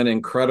on an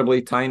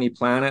incredibly tiny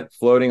planet,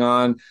 floating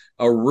on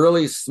a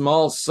really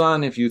small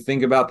sun, if you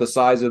think about the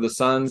size of the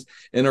suns,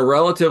 in a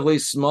relatively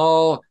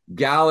small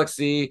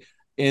galaxy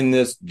in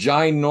this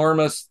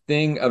ginormous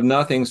thing of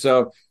nothing.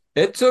 So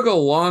it took a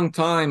long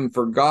time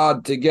for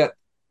God to get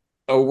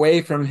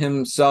away from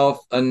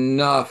himself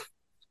enough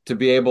to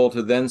be able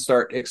to then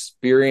start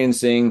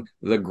experiencing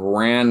the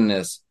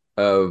grandness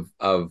of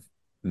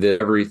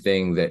the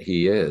everything that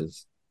he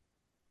is.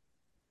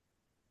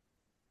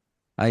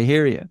 I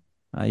hear you.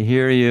 I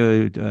hear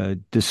you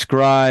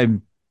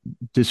describe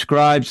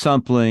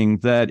something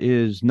that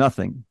is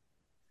nothing.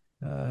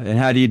 And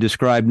how do you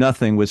describe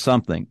nothing with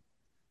something?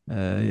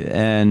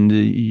 And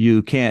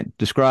you can't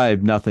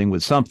describe nothing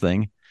with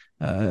something,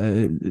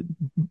 but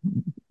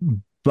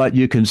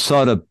you can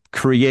sort of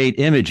create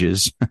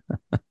images.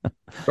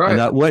 And Right.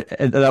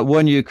 that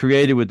one you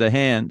created with the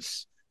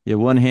hands, you have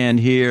one hand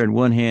here and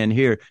one hand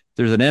here.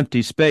 There's an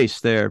empty space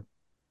there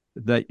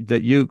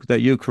that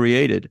you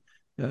created,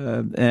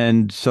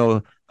 and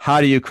so how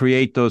do you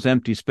create those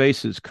empty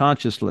spaces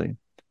consciously?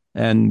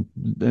 And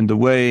the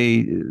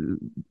way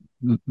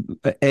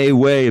a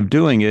way of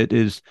doing it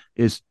is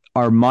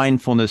our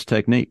mindfulness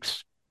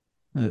techniques,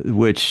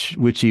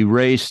 which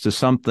erase to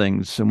some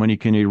things, and when you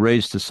can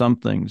erase to some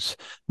things,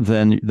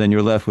 then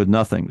you're left with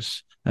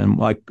nothings,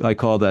 and I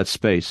call that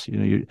space.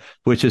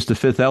 Which is the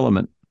fifth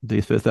element.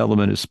 The fifth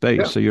element is space.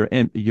 Yeah. So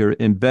you're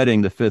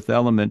embedding the fifth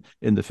element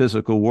in the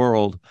physical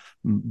world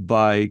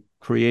by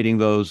creating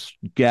those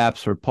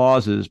gaps or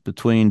pauses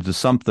between the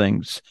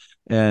somethings,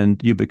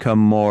 and you become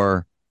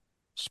more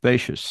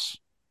spacious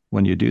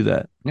when you do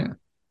that. Yeah.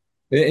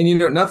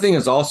 And nothing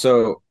is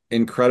also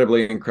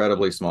incredibly,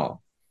 incredibly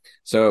small.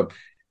 So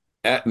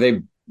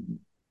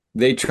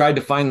they tried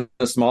to find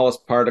the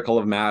smallest particle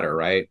of matter,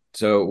 right?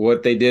 So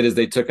what they did is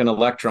they took an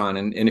electron,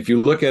 and if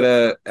you look at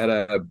a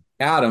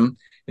atom,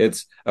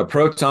 it's a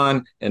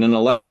proton and an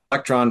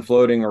electron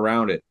floating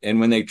around it. And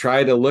when they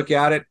try to look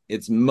at it,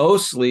 it's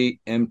mostly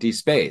empty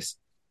space.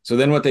 So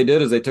then what they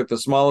did is they took the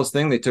smallest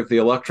thing, they took the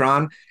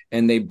electron,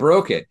 and they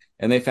broke it,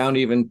 and they found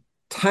even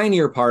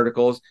tinier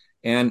particles.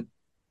 And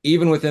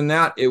even within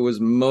that, it was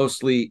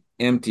mostly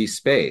empty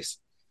space.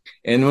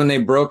 And when they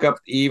broke up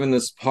even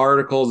the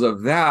particles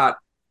of that,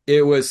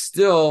 it was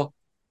still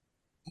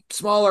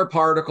smaller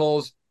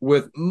particles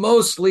with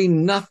mostly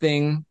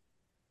nothing,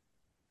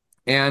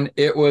 and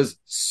it was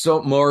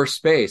so more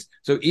space.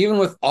 So even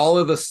with all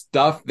of the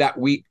stuff that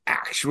we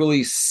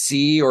actually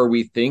see or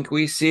we think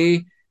we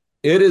see,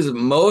 it is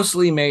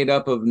mostly made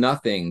up of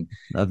nothing.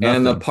 Of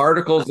And the nothing.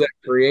 particles that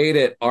create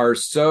it are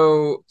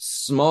so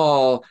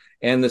small,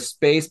 and the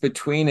space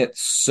between it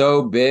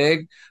so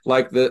big.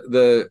 Like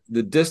the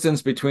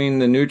distance between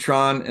the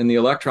neutron and the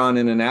electron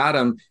in an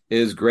atom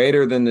is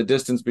greater than the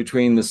distance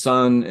between the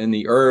sun and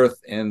the earth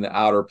and the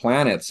outer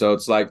planets. So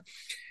it's like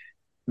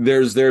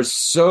there's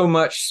so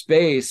much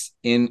space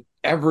in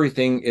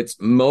everything. It's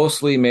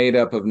mostly made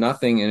up of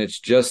nothing, and it's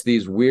just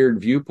these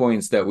weird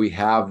viewpoints that we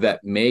have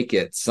that make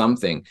it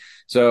something.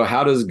 So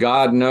how does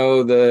God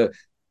know the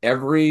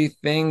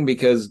everything?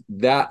 Because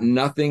that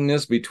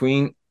nothingness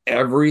between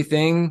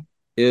everything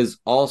is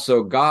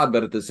also God,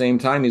 but at the same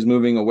time he's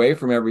moving away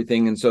from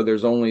everything, and so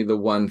there's only the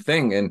one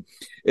thing. And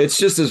it's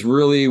just this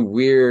really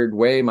weird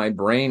way my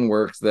brain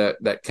works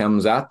that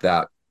comes at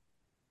that.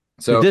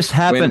 Did So this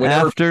happen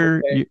whenever people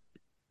after say, you,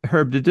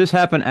 Herb, did this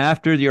happen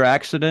after your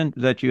accident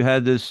that you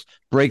had this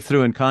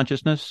breakthrough in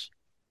consciousness?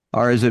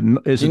 Or is you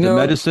it the know,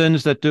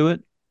 medicines that do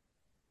it?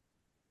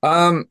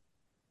 um,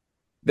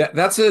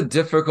 that's a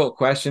difficult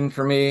question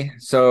for me.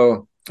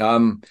 So,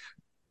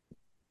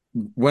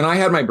 when I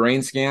had my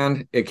brain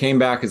scanned, it came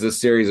back as a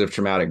series of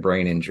traumatic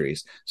brain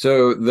injuries.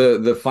 So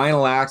the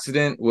final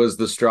accident was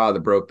the straw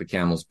that broke the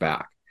camel's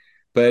back.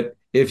 But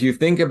if you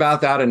think about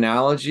that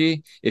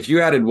analogy, if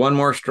you added one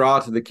more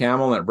straw to the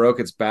camel that broke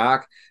its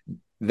back,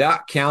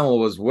 that camel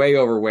was way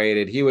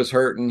overweighted. He was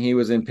hurting. He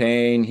was in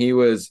pain. He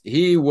was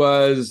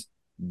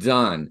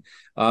done.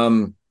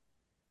 I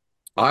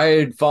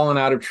had fallen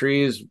out of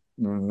trees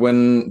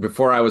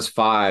before I was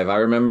 5. I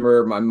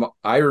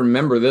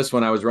remember this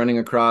when I was running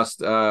across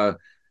a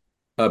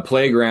a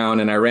playground,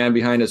 and I ran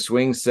behind a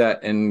swing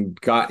set and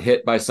got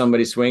hit by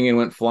somebody swinging,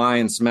 went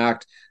flying,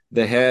 smacked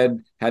the head,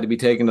 had to be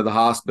taken to the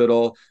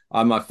hospital.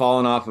 I've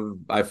fallen off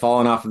of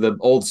the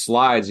old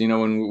slides. You know,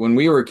 when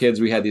we were kids,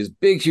 we had these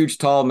big, huge,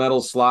 tall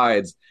metal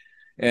slides,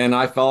 and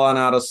I fell on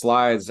out of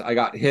slides. I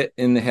got hit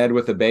in the head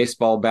with a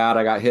baseball bat.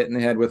 I got hit in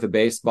the head with a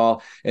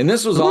baseball. And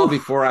this was all Oof.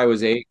 before I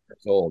was 8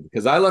 years old,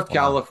 because I left Wow.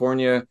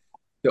 California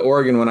to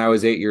Oregon when I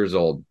was 8 years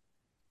old.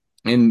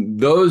 And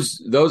those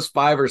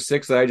five or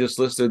six that I just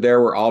listed there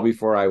were all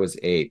before I was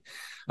eight.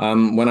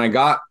 When I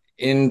got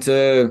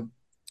into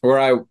where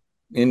I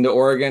into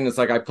Oregon, it's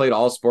like I played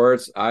all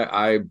sports.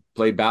 I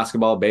played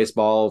basketball,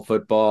 baseball,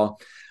 football.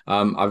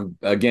 I've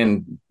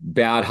again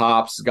bad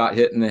hops, got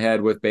hit in the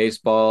head with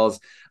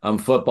baseballs.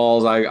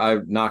 Footballs, I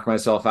knocked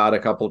myself out a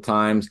couple of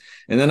times,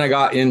 and then I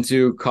got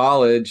into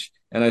college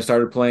and I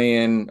started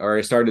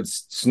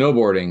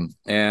snowboarding.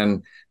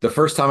 And the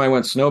first time I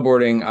went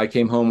snowboarding, I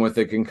came home with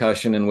a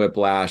concussion and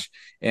whiplash,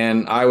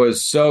 and I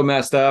was so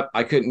messed up.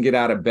 I couldn't get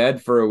out of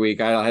bed for a week.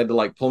 I had to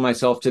like pull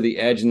myself to the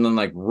edge and then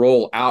like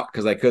roll out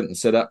because I couldn't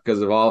sit up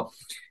because of all.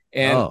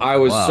 And Oh, I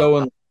was so wow.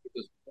 in love with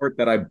the sport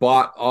that I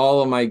bought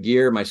all of my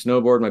gear, my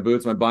snowboard, my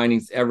boots, my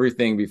bindings,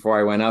 everything before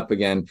I went up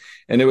again.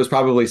 And it was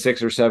probably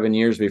 6 or 7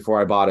 years before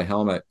I bought a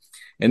helmet.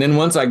 And then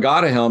once I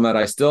got a helmet,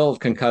 I still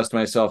concussed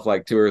myself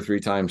like 2 or 3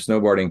 times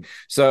snowboarding.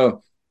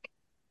 So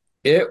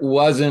it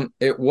wasn't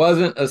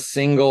a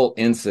single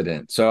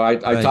incident. So I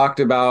Right. talked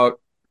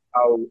about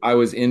how I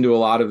was into a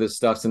lot of this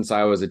stuff since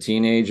I was a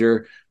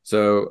teenager.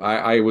 So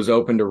I was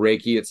open to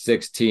Reiki at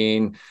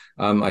 16.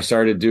 I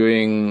started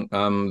doing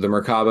the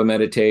Merkaba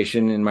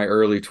meditation in my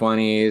early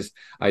 20s.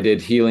 I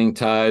did healing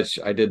touch.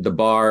 I did the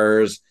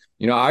bars.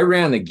 You know, I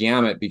ran the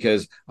gamut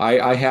because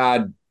I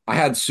had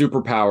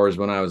superpowers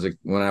when I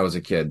was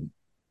a kid.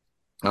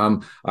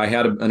 I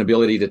had an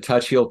ability to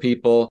touch heal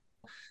people.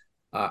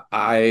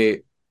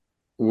 I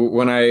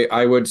when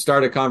I would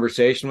start a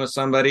conversation with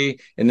somebody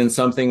and then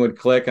something would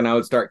click and I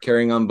would start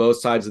carrying on both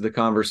sides of the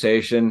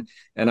conversation,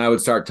 and I would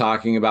start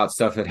talking about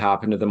stuff that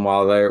happened to them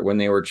when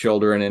they were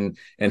children,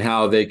 and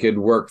how they could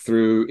work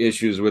through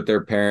issues with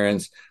their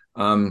parents.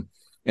 And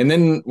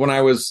then when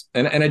I was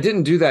and I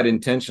didn't do that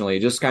intentionally,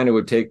 it just kind of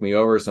would take me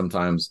over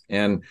sometimes.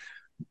 And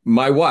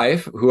my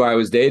wife, who I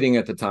was dating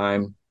at the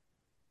time,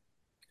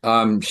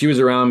 she was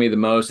around me the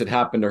most. It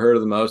happened to her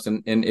the most,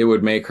 and it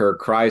would make her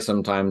cry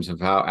sometimes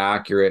of how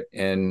accurate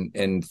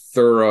and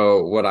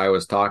thorough what I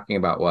was talking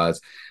about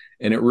was.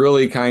 And it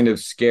really kind of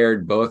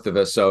scared both of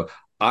us. So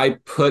I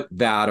put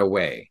that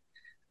away.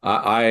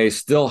 I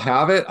still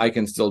have it. I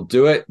can still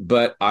do it,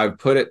 but I've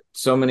put it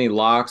so many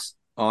locks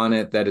on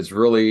it that it's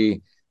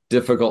really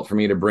difficult for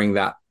me to bring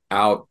that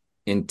out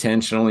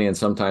intentionally. And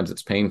sometimes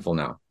it's painful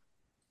now.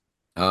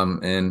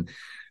 And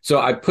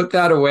so I put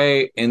that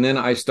away, and then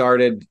I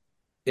started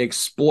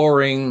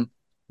exploring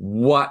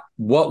what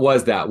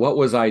was that? What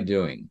was I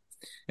doing?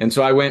 And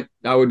so I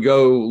would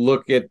go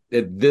look at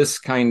this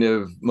kind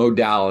of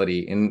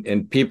modality,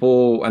 and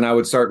people, and I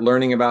would start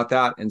learning about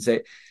that and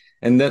say,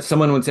 and that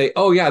someone would say,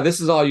 oh yeah,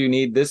 this is all you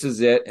need. This is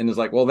it. And it's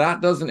like, well,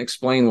 that doesn't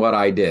explain what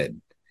I did.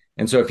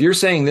 And so if you're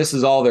saying this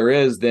is all there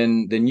is,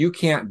 then you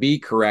can't be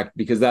correct,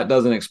 because that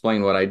doesn't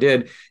explain what I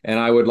did. And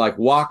I would like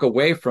walk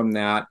away from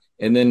that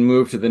and then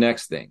move to the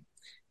next thing.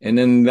 And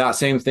then that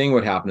same thing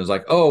would happen. It's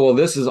like, oh, well,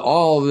 this is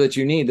all that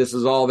you need. This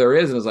is all there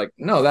is. And it's like,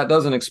 no, that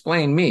doesn't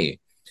explain me.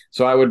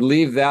 So I would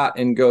leave that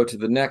and go to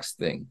the next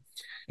thing.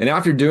 And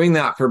after doing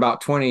that for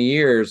about 20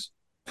 years,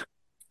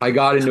 I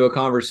got into a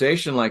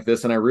conversation like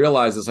this, and I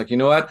realized it's like, you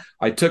know what?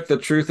 I took the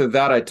truth of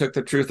that. I took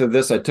the truth of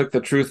this. I took the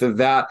truth of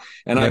that.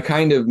 And I Yep.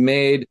 kind of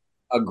made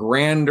a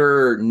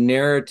grander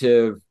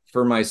narrative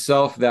for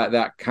myself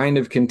that kind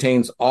of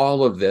contains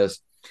all of this.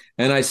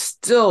 And I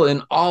still,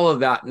 in all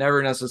of that,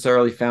 never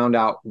necessarily found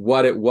out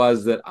what it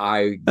was that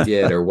I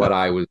did or what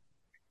I was.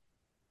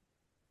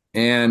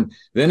 And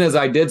then as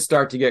I did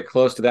start to get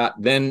close to that,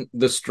 then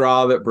the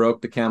straw that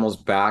broke the camel's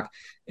back.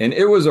 And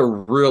it was a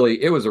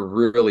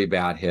really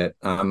bad hit.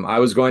 I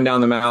was going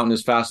down the mountain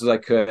as fast as I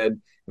could.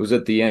 It was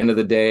at the end of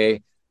the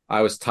day.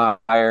 I was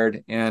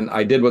tired, and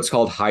I did what's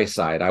called high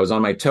side. I was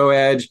on my toe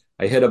edge.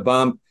 I hit a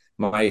bump.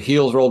 My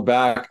heels rolled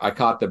back. I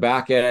caught the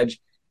back edge.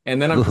 And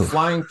then I'm Oof.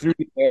 flying through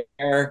the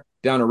air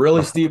down a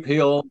really steep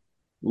hill,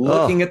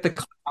 looking Oh, at the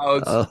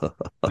clouds. oh,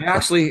 I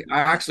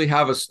actually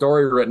have a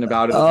story written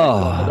about it. It's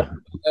like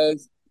oh,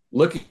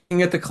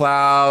 looking at the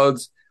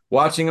clouds,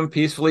 watching them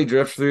peacefully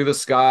drift through the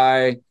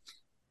sky,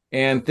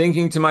 and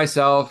thinking to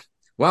myself,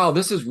 wow,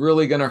 this is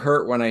really going to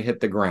hurt when I hit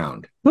the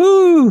ground.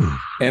 woo.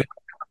 And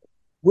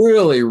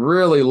really,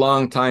 really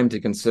long time to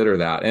consider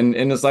that. And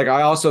it's like,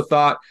 I also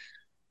thought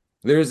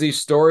there's these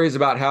stories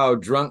about how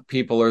drunk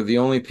people are the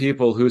only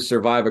people who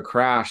survive a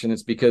crash, and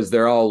it's because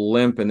they're all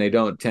limp and they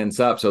don't tense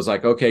up. So it's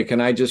like, okay,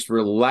 can I just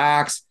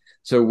relax?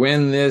 So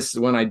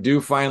when I do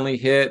finally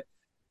hit,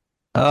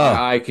 Oh,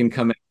 I can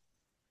come in.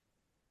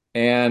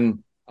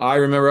 And I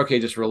remember, okay,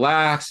 just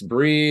relax,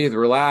 breathe,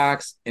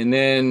 relax, and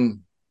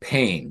then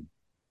pain.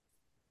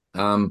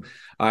 Um,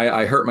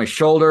 I hurt my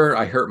shoulder,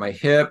 I hurt my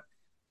hip.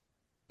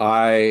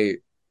 I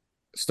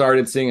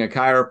started seeing a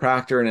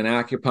chiropractor and an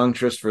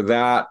acupuncturist for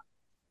that.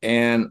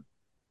 And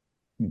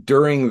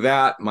during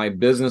that, my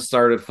business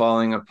started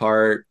falling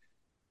apart.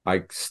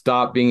 I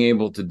stopped being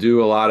able to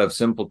do a lot of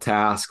simple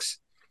tasks,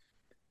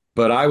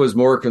 but I was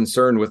more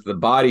concerned with the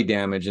body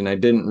damage, and I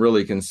didn't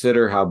really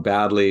consider how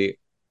badly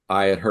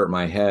I had hurt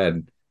my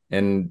head.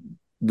 And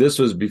this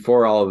was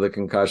before all of the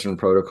concussion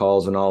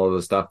protocols and all of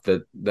the stuff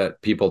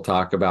that people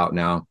talk about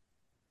now.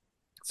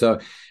 So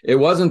it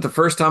wasn't the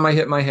first time I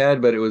hit my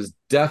head, but it was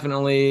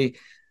definitely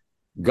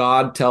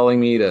God telling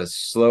me to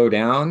slow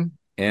down.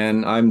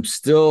 And I'm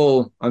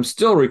still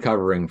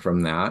recovering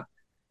from that.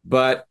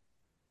 But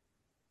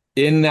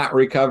in that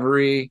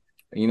recovery,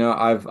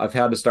 I've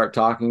had to start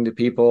talking to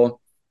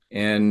people,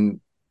 and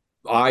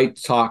I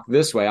talk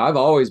this way. I've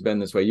always been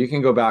this way. You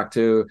can go back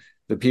to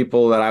the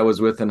people that I was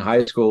with in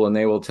high school, and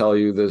they will tell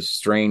you the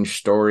strange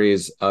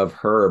stories of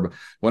Herb.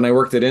 When I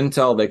worked at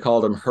Intel, they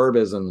called them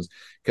Herbisms,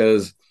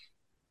 because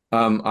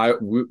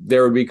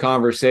there would be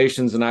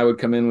conversations, and I would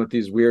come in with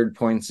these weird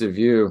points of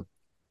view.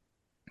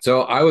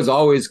 So I was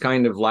always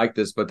kind of like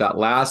this, but that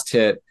last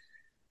hit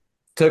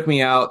took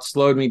me out,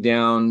 slowed me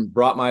down,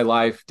 brought my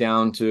life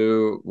down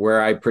to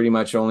where I pretty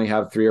much only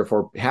had three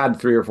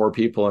or four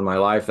people in my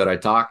life that I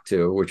talked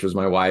to, which was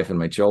my wife and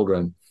my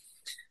children.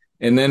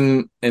 And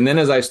then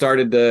as I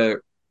started to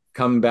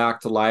come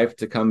back to life,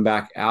 to come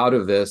back out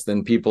of this,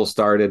 then people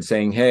started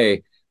saying,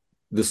 "Hey,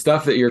 the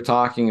stuff that you're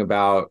talking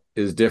about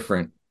is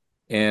different,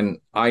 and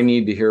I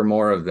need to hear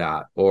more of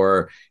that."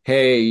 Or,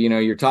 "Hey,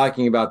 you're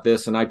talking about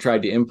this, and I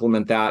tried to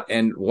implement that,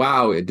 and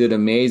wow, it did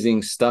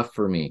amazing stuff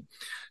for me."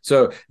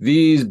 So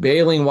these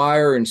baling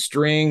wire and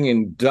string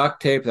and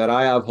duct tape that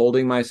I have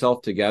holding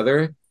myself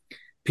together,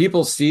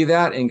 people see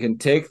that and can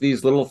take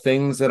these little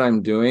things that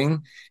I'm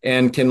doing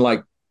and can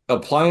like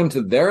apply them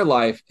to their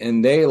life,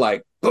 and they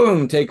like,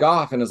 boom, take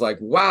off. And it's like,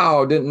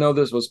 wow, didn't know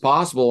this was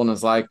possible. And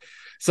it's like,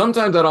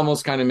 sometimes that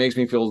almost kind of makes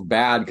me feel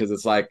bad, because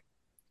it's like,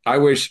 I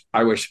wish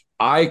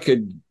I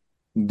could,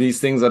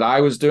 these things that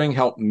I was doing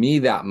help me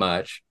that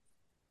much.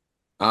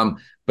 But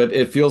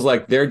it feels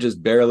like they're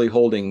just barely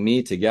holding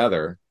me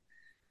together.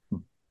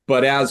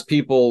 But as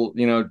people,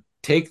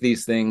 take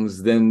these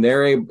things, then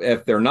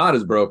if they're not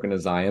as broken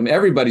as I am,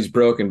 everybody's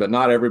broken, but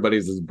not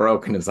everybody's as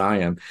broken as I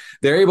am.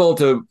 They're able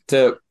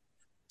to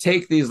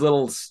take these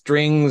little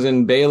strings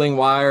and baling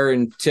wire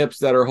and tips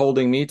that are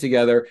holding me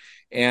together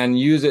and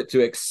use it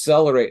to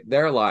accelerate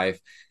their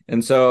life.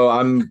 And so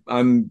I'm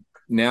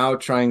now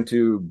trying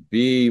to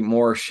be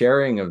more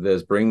sharing of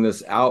this, bring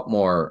this out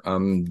more.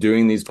 I'm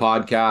doing these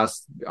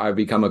podcasts. I've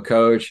become a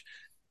coach.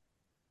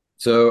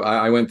 So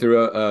I went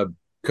through a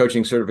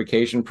coaching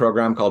certification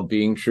program called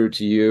Being True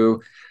to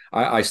You.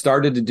 I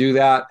started to do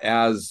that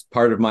as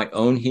part of my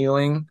own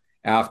healing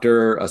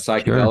after a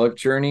psychedelic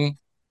journey.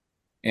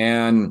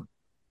 And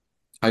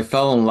I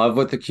fell in love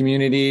with the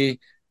community.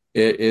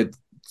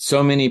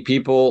 So many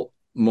people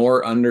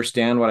more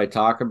understand what I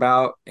talk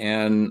about,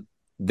 and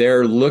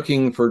they're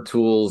looking for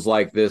tools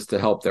like this to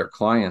help their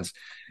clients.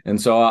 And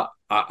so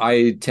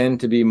I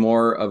tend to be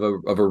more of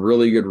a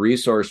really good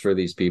resource for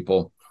these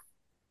people.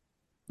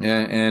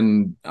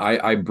 And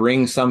I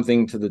bring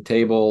something to the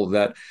table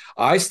that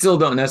I still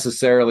don't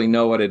necessarily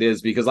know what it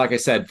is, because like I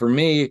said, for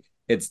me,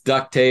 it's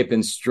duct tape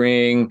and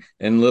string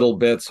and little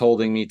bits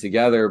holding me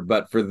together.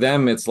 But for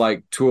them, it's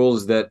like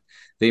tools that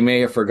they may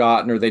have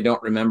forgotten, or they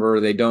don't remember, or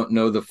they don't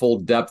know the full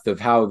depth of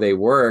how they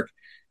work.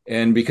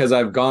 And because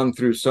I've gone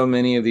through so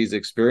many of these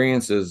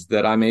experiences,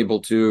 that I'm able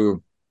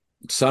to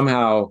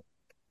somehow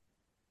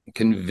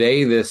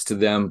convey this to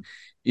them,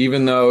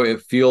 even though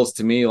it feels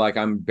to me like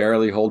I'm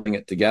barely holding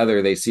it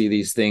together. They see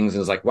these things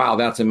and it's like, wow,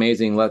 that's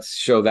amazing. Let's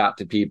show that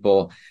to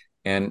people.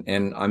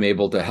 And I'm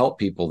able to help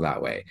people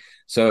that way.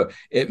 So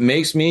it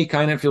makes me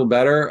kind of feel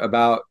better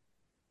about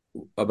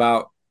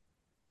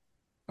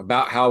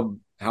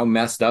how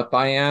messed up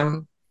I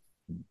am,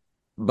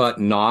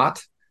 but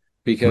not,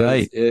 because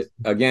Right. it,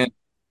 again,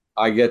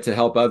 I get to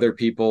help other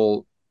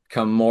people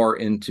come more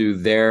into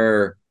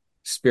their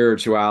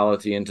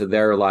spirituality, into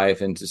their life,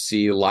 and to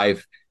see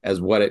life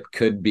as what it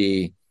could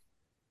be,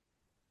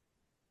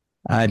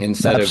 I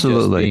instead of just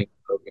absolutely. being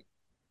broken.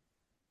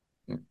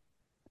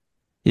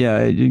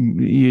 Yeah,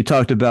 you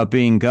talked about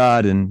being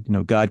God,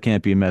 and God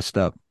can't be messed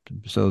up.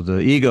 So the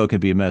ego can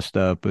be messed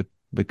up, but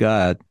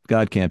God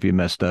can't be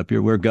messed up.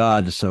 We're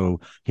God, so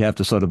you have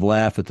to sort of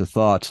laugh at the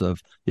thoughts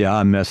of, yeah,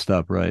 I'm messed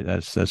up, right?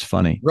 That's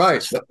funny.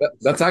 Right.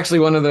 That's actually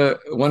one of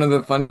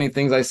the funny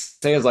things I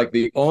say, is like,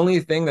 the only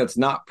thing that's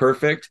not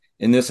perfect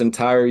in this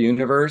entire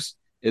universe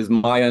is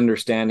my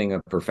understanding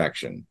of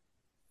perfection.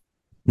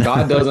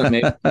 God doesn't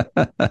make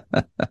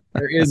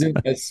There isn't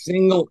a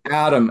single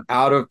atom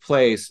out of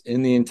place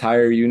in the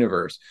entire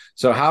universe.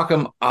 So how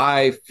come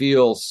I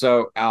feel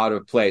so out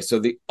of place? So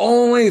the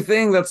only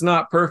thing that's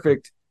not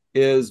perfect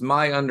is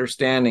my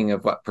understanding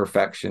of what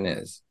perfection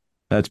is.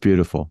 That's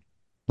beautiful.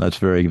 That's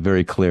very,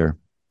 very clear.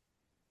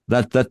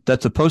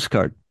 That's a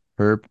postcard,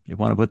 Herb. You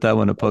want to put that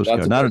one in a That's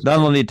postcard. a Not postcard.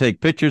 only take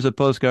pictures of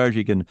postcards,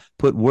 you can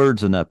put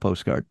words in that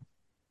postcard.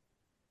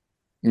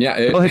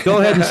 Yeah. Go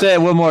ahead and say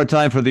it one more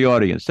time for the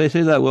audience. Say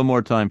that one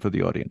more time for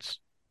the audience,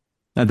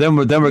 and then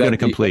we're going to that the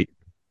complete.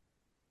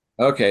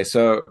 Okay,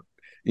 so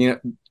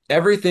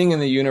everything in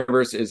the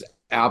universe is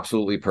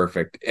absolutely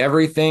perfect.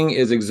 Everything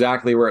is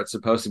exactly where it's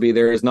supposed to be.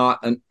 There is not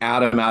an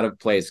atom out of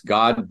place.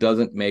 God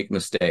doesn't make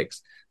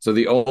mistakes. So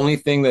the only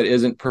thing that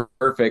isn't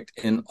perfect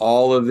in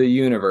all of the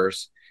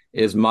universe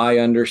is my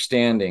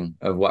understanding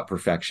of what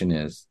perfection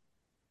is.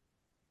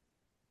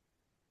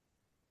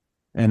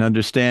 And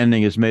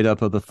understanding is made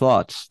up of the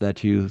thoughts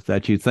that you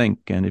think,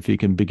 and if you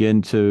can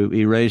begin to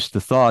erase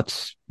the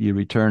thoughts, you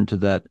return to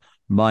that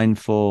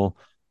mindful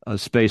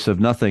space of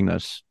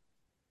nothingness.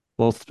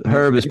 Well,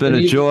 Herb, it's been And a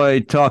even, joy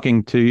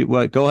talking to you.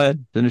 What? Go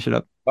ahead, finish it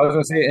up. I was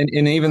going to say,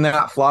 and even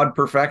that flawed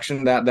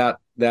perfection, that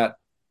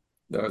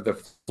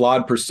the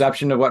flawed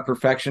perception of what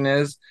perfection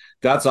is,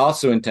 that's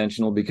also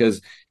intentional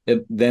because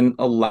it then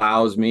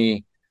allows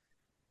me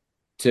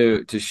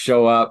to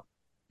show up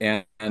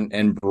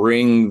and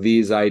bring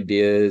these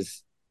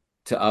ideas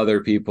to other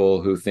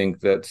people who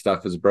think that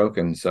stuff is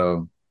broken.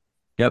 So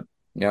Yep,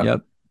 yeah.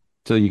 yep.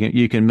 So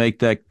you can make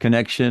that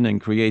connection and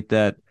create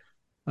that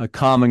a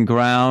common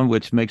ground,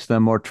 which makes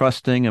them more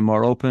trusting and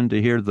more open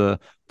to hear the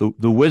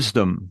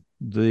wisdom,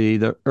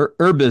 the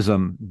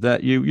herbism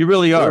that you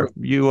really are.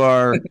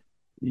 Sure.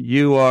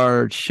 You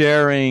are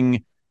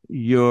sharing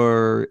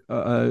your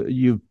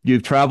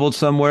you've traveled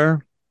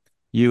somewhere,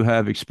 you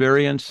have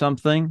experienced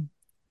something,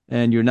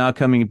 and you're now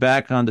coming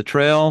back on the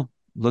trail,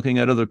 looking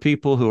at other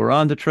people who are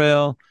on the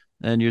trail,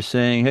 and you're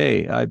saying,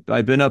 "Hey,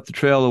 I've been up the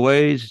trail a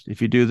ways.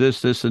 If you do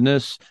this, this, and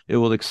this, it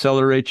will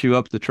accelerate you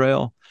up the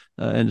trail."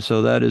 And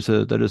so that is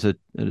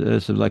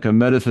like a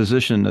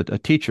metaphysician, a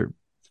teacher.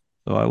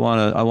 So I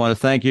want to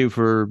thank you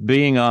for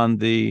being on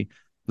the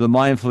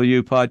Mindful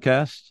You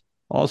podcast.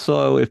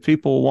 Also, if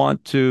people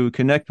want to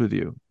connect with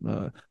you,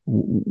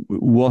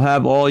 we'll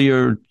have all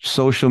your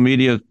social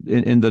media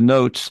in the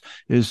notes.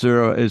 Is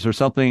there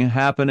something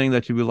happening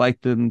that you would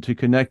like them to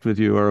connect with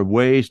you, or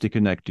ways to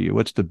connect to you?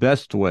 What's the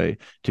best way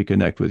to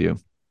connect with you?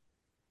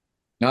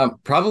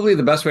 Probably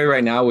the best way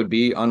right now would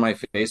be on my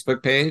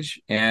Facebook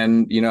page.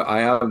 And,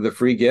 I have the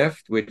free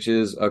gift, which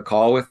is a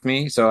call with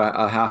me. So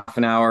a half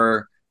an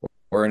hour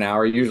or an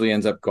hour usually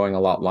ends up going a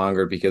lot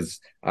longer because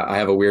I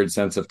have a weird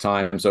sense of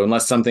time. So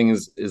unless something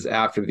is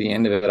after the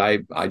end of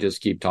it, I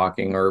just keep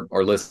talking or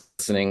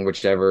listening,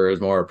 whichever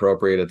is more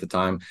appropriate at the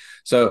time.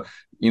 So,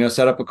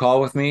 set up a call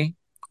with me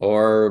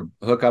or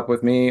hook up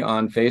with me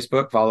on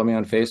Facebook, follow me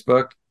on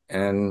Facebook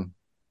and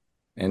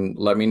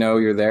let me know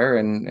you're there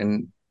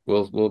and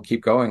we'll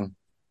keep going.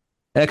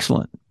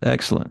 Excellent,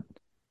 excellent.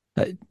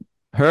 Uh,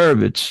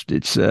 Herb, it's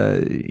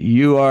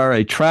you are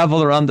a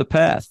traveler on the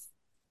path.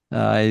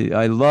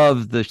 I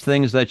love the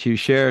things that you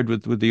shared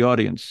with the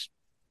audience,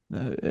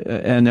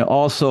 and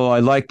also I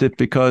liked it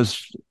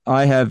because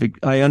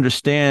I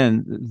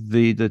understand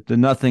the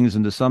nothings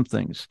and the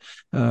somethings,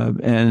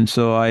 and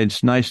so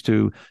it's nice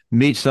to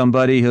meet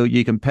somebody who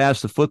you can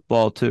pass the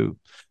football to,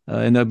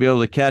 and they'll be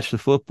able to catch the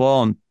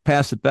football and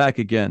pass it back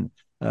again.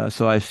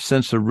 So I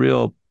sense a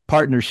real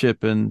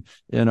partnership in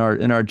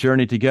our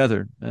journey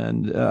together,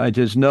 and I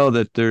just know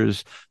that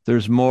there's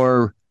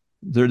more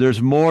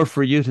there's more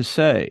for you to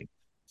say.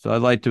 So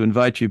I'd like to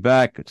invite you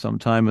back at some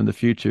time in the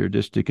future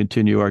just to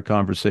continue our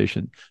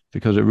conversation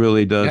because it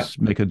really Yeah, does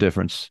make a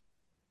difference.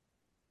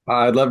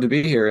 I'd love to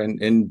be here.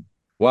 And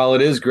while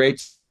it is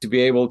great to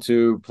be able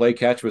to play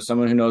catch with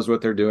someone who knows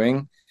what they're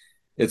doing,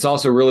 it's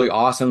also really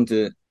awesome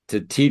to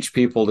teach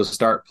people to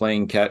start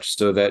playing catch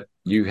so that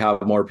you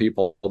have more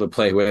people to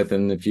play with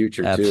in the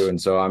future too. Abs-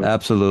 And so I'm kind of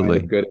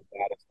Absolutely. good at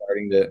that,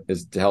 starting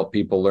to help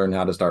people learn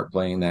how to start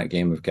playing that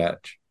game of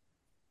catch.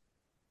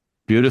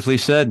 Beautifully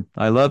said.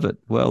 I love it.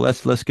 Well,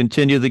 let's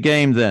continue the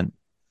game then.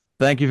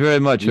 Thank you very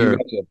much, You Herb.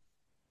 betcha.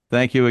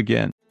 Thank you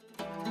again.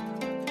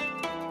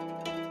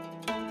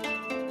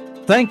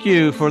 Thank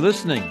you for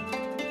listening.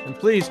 And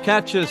please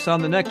catch us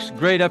on the next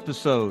great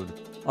episode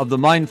of the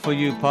Mindful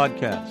You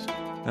podcast.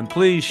 And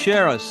please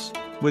share us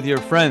with your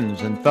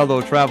friends and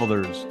fellow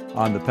travelers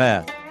on the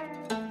path.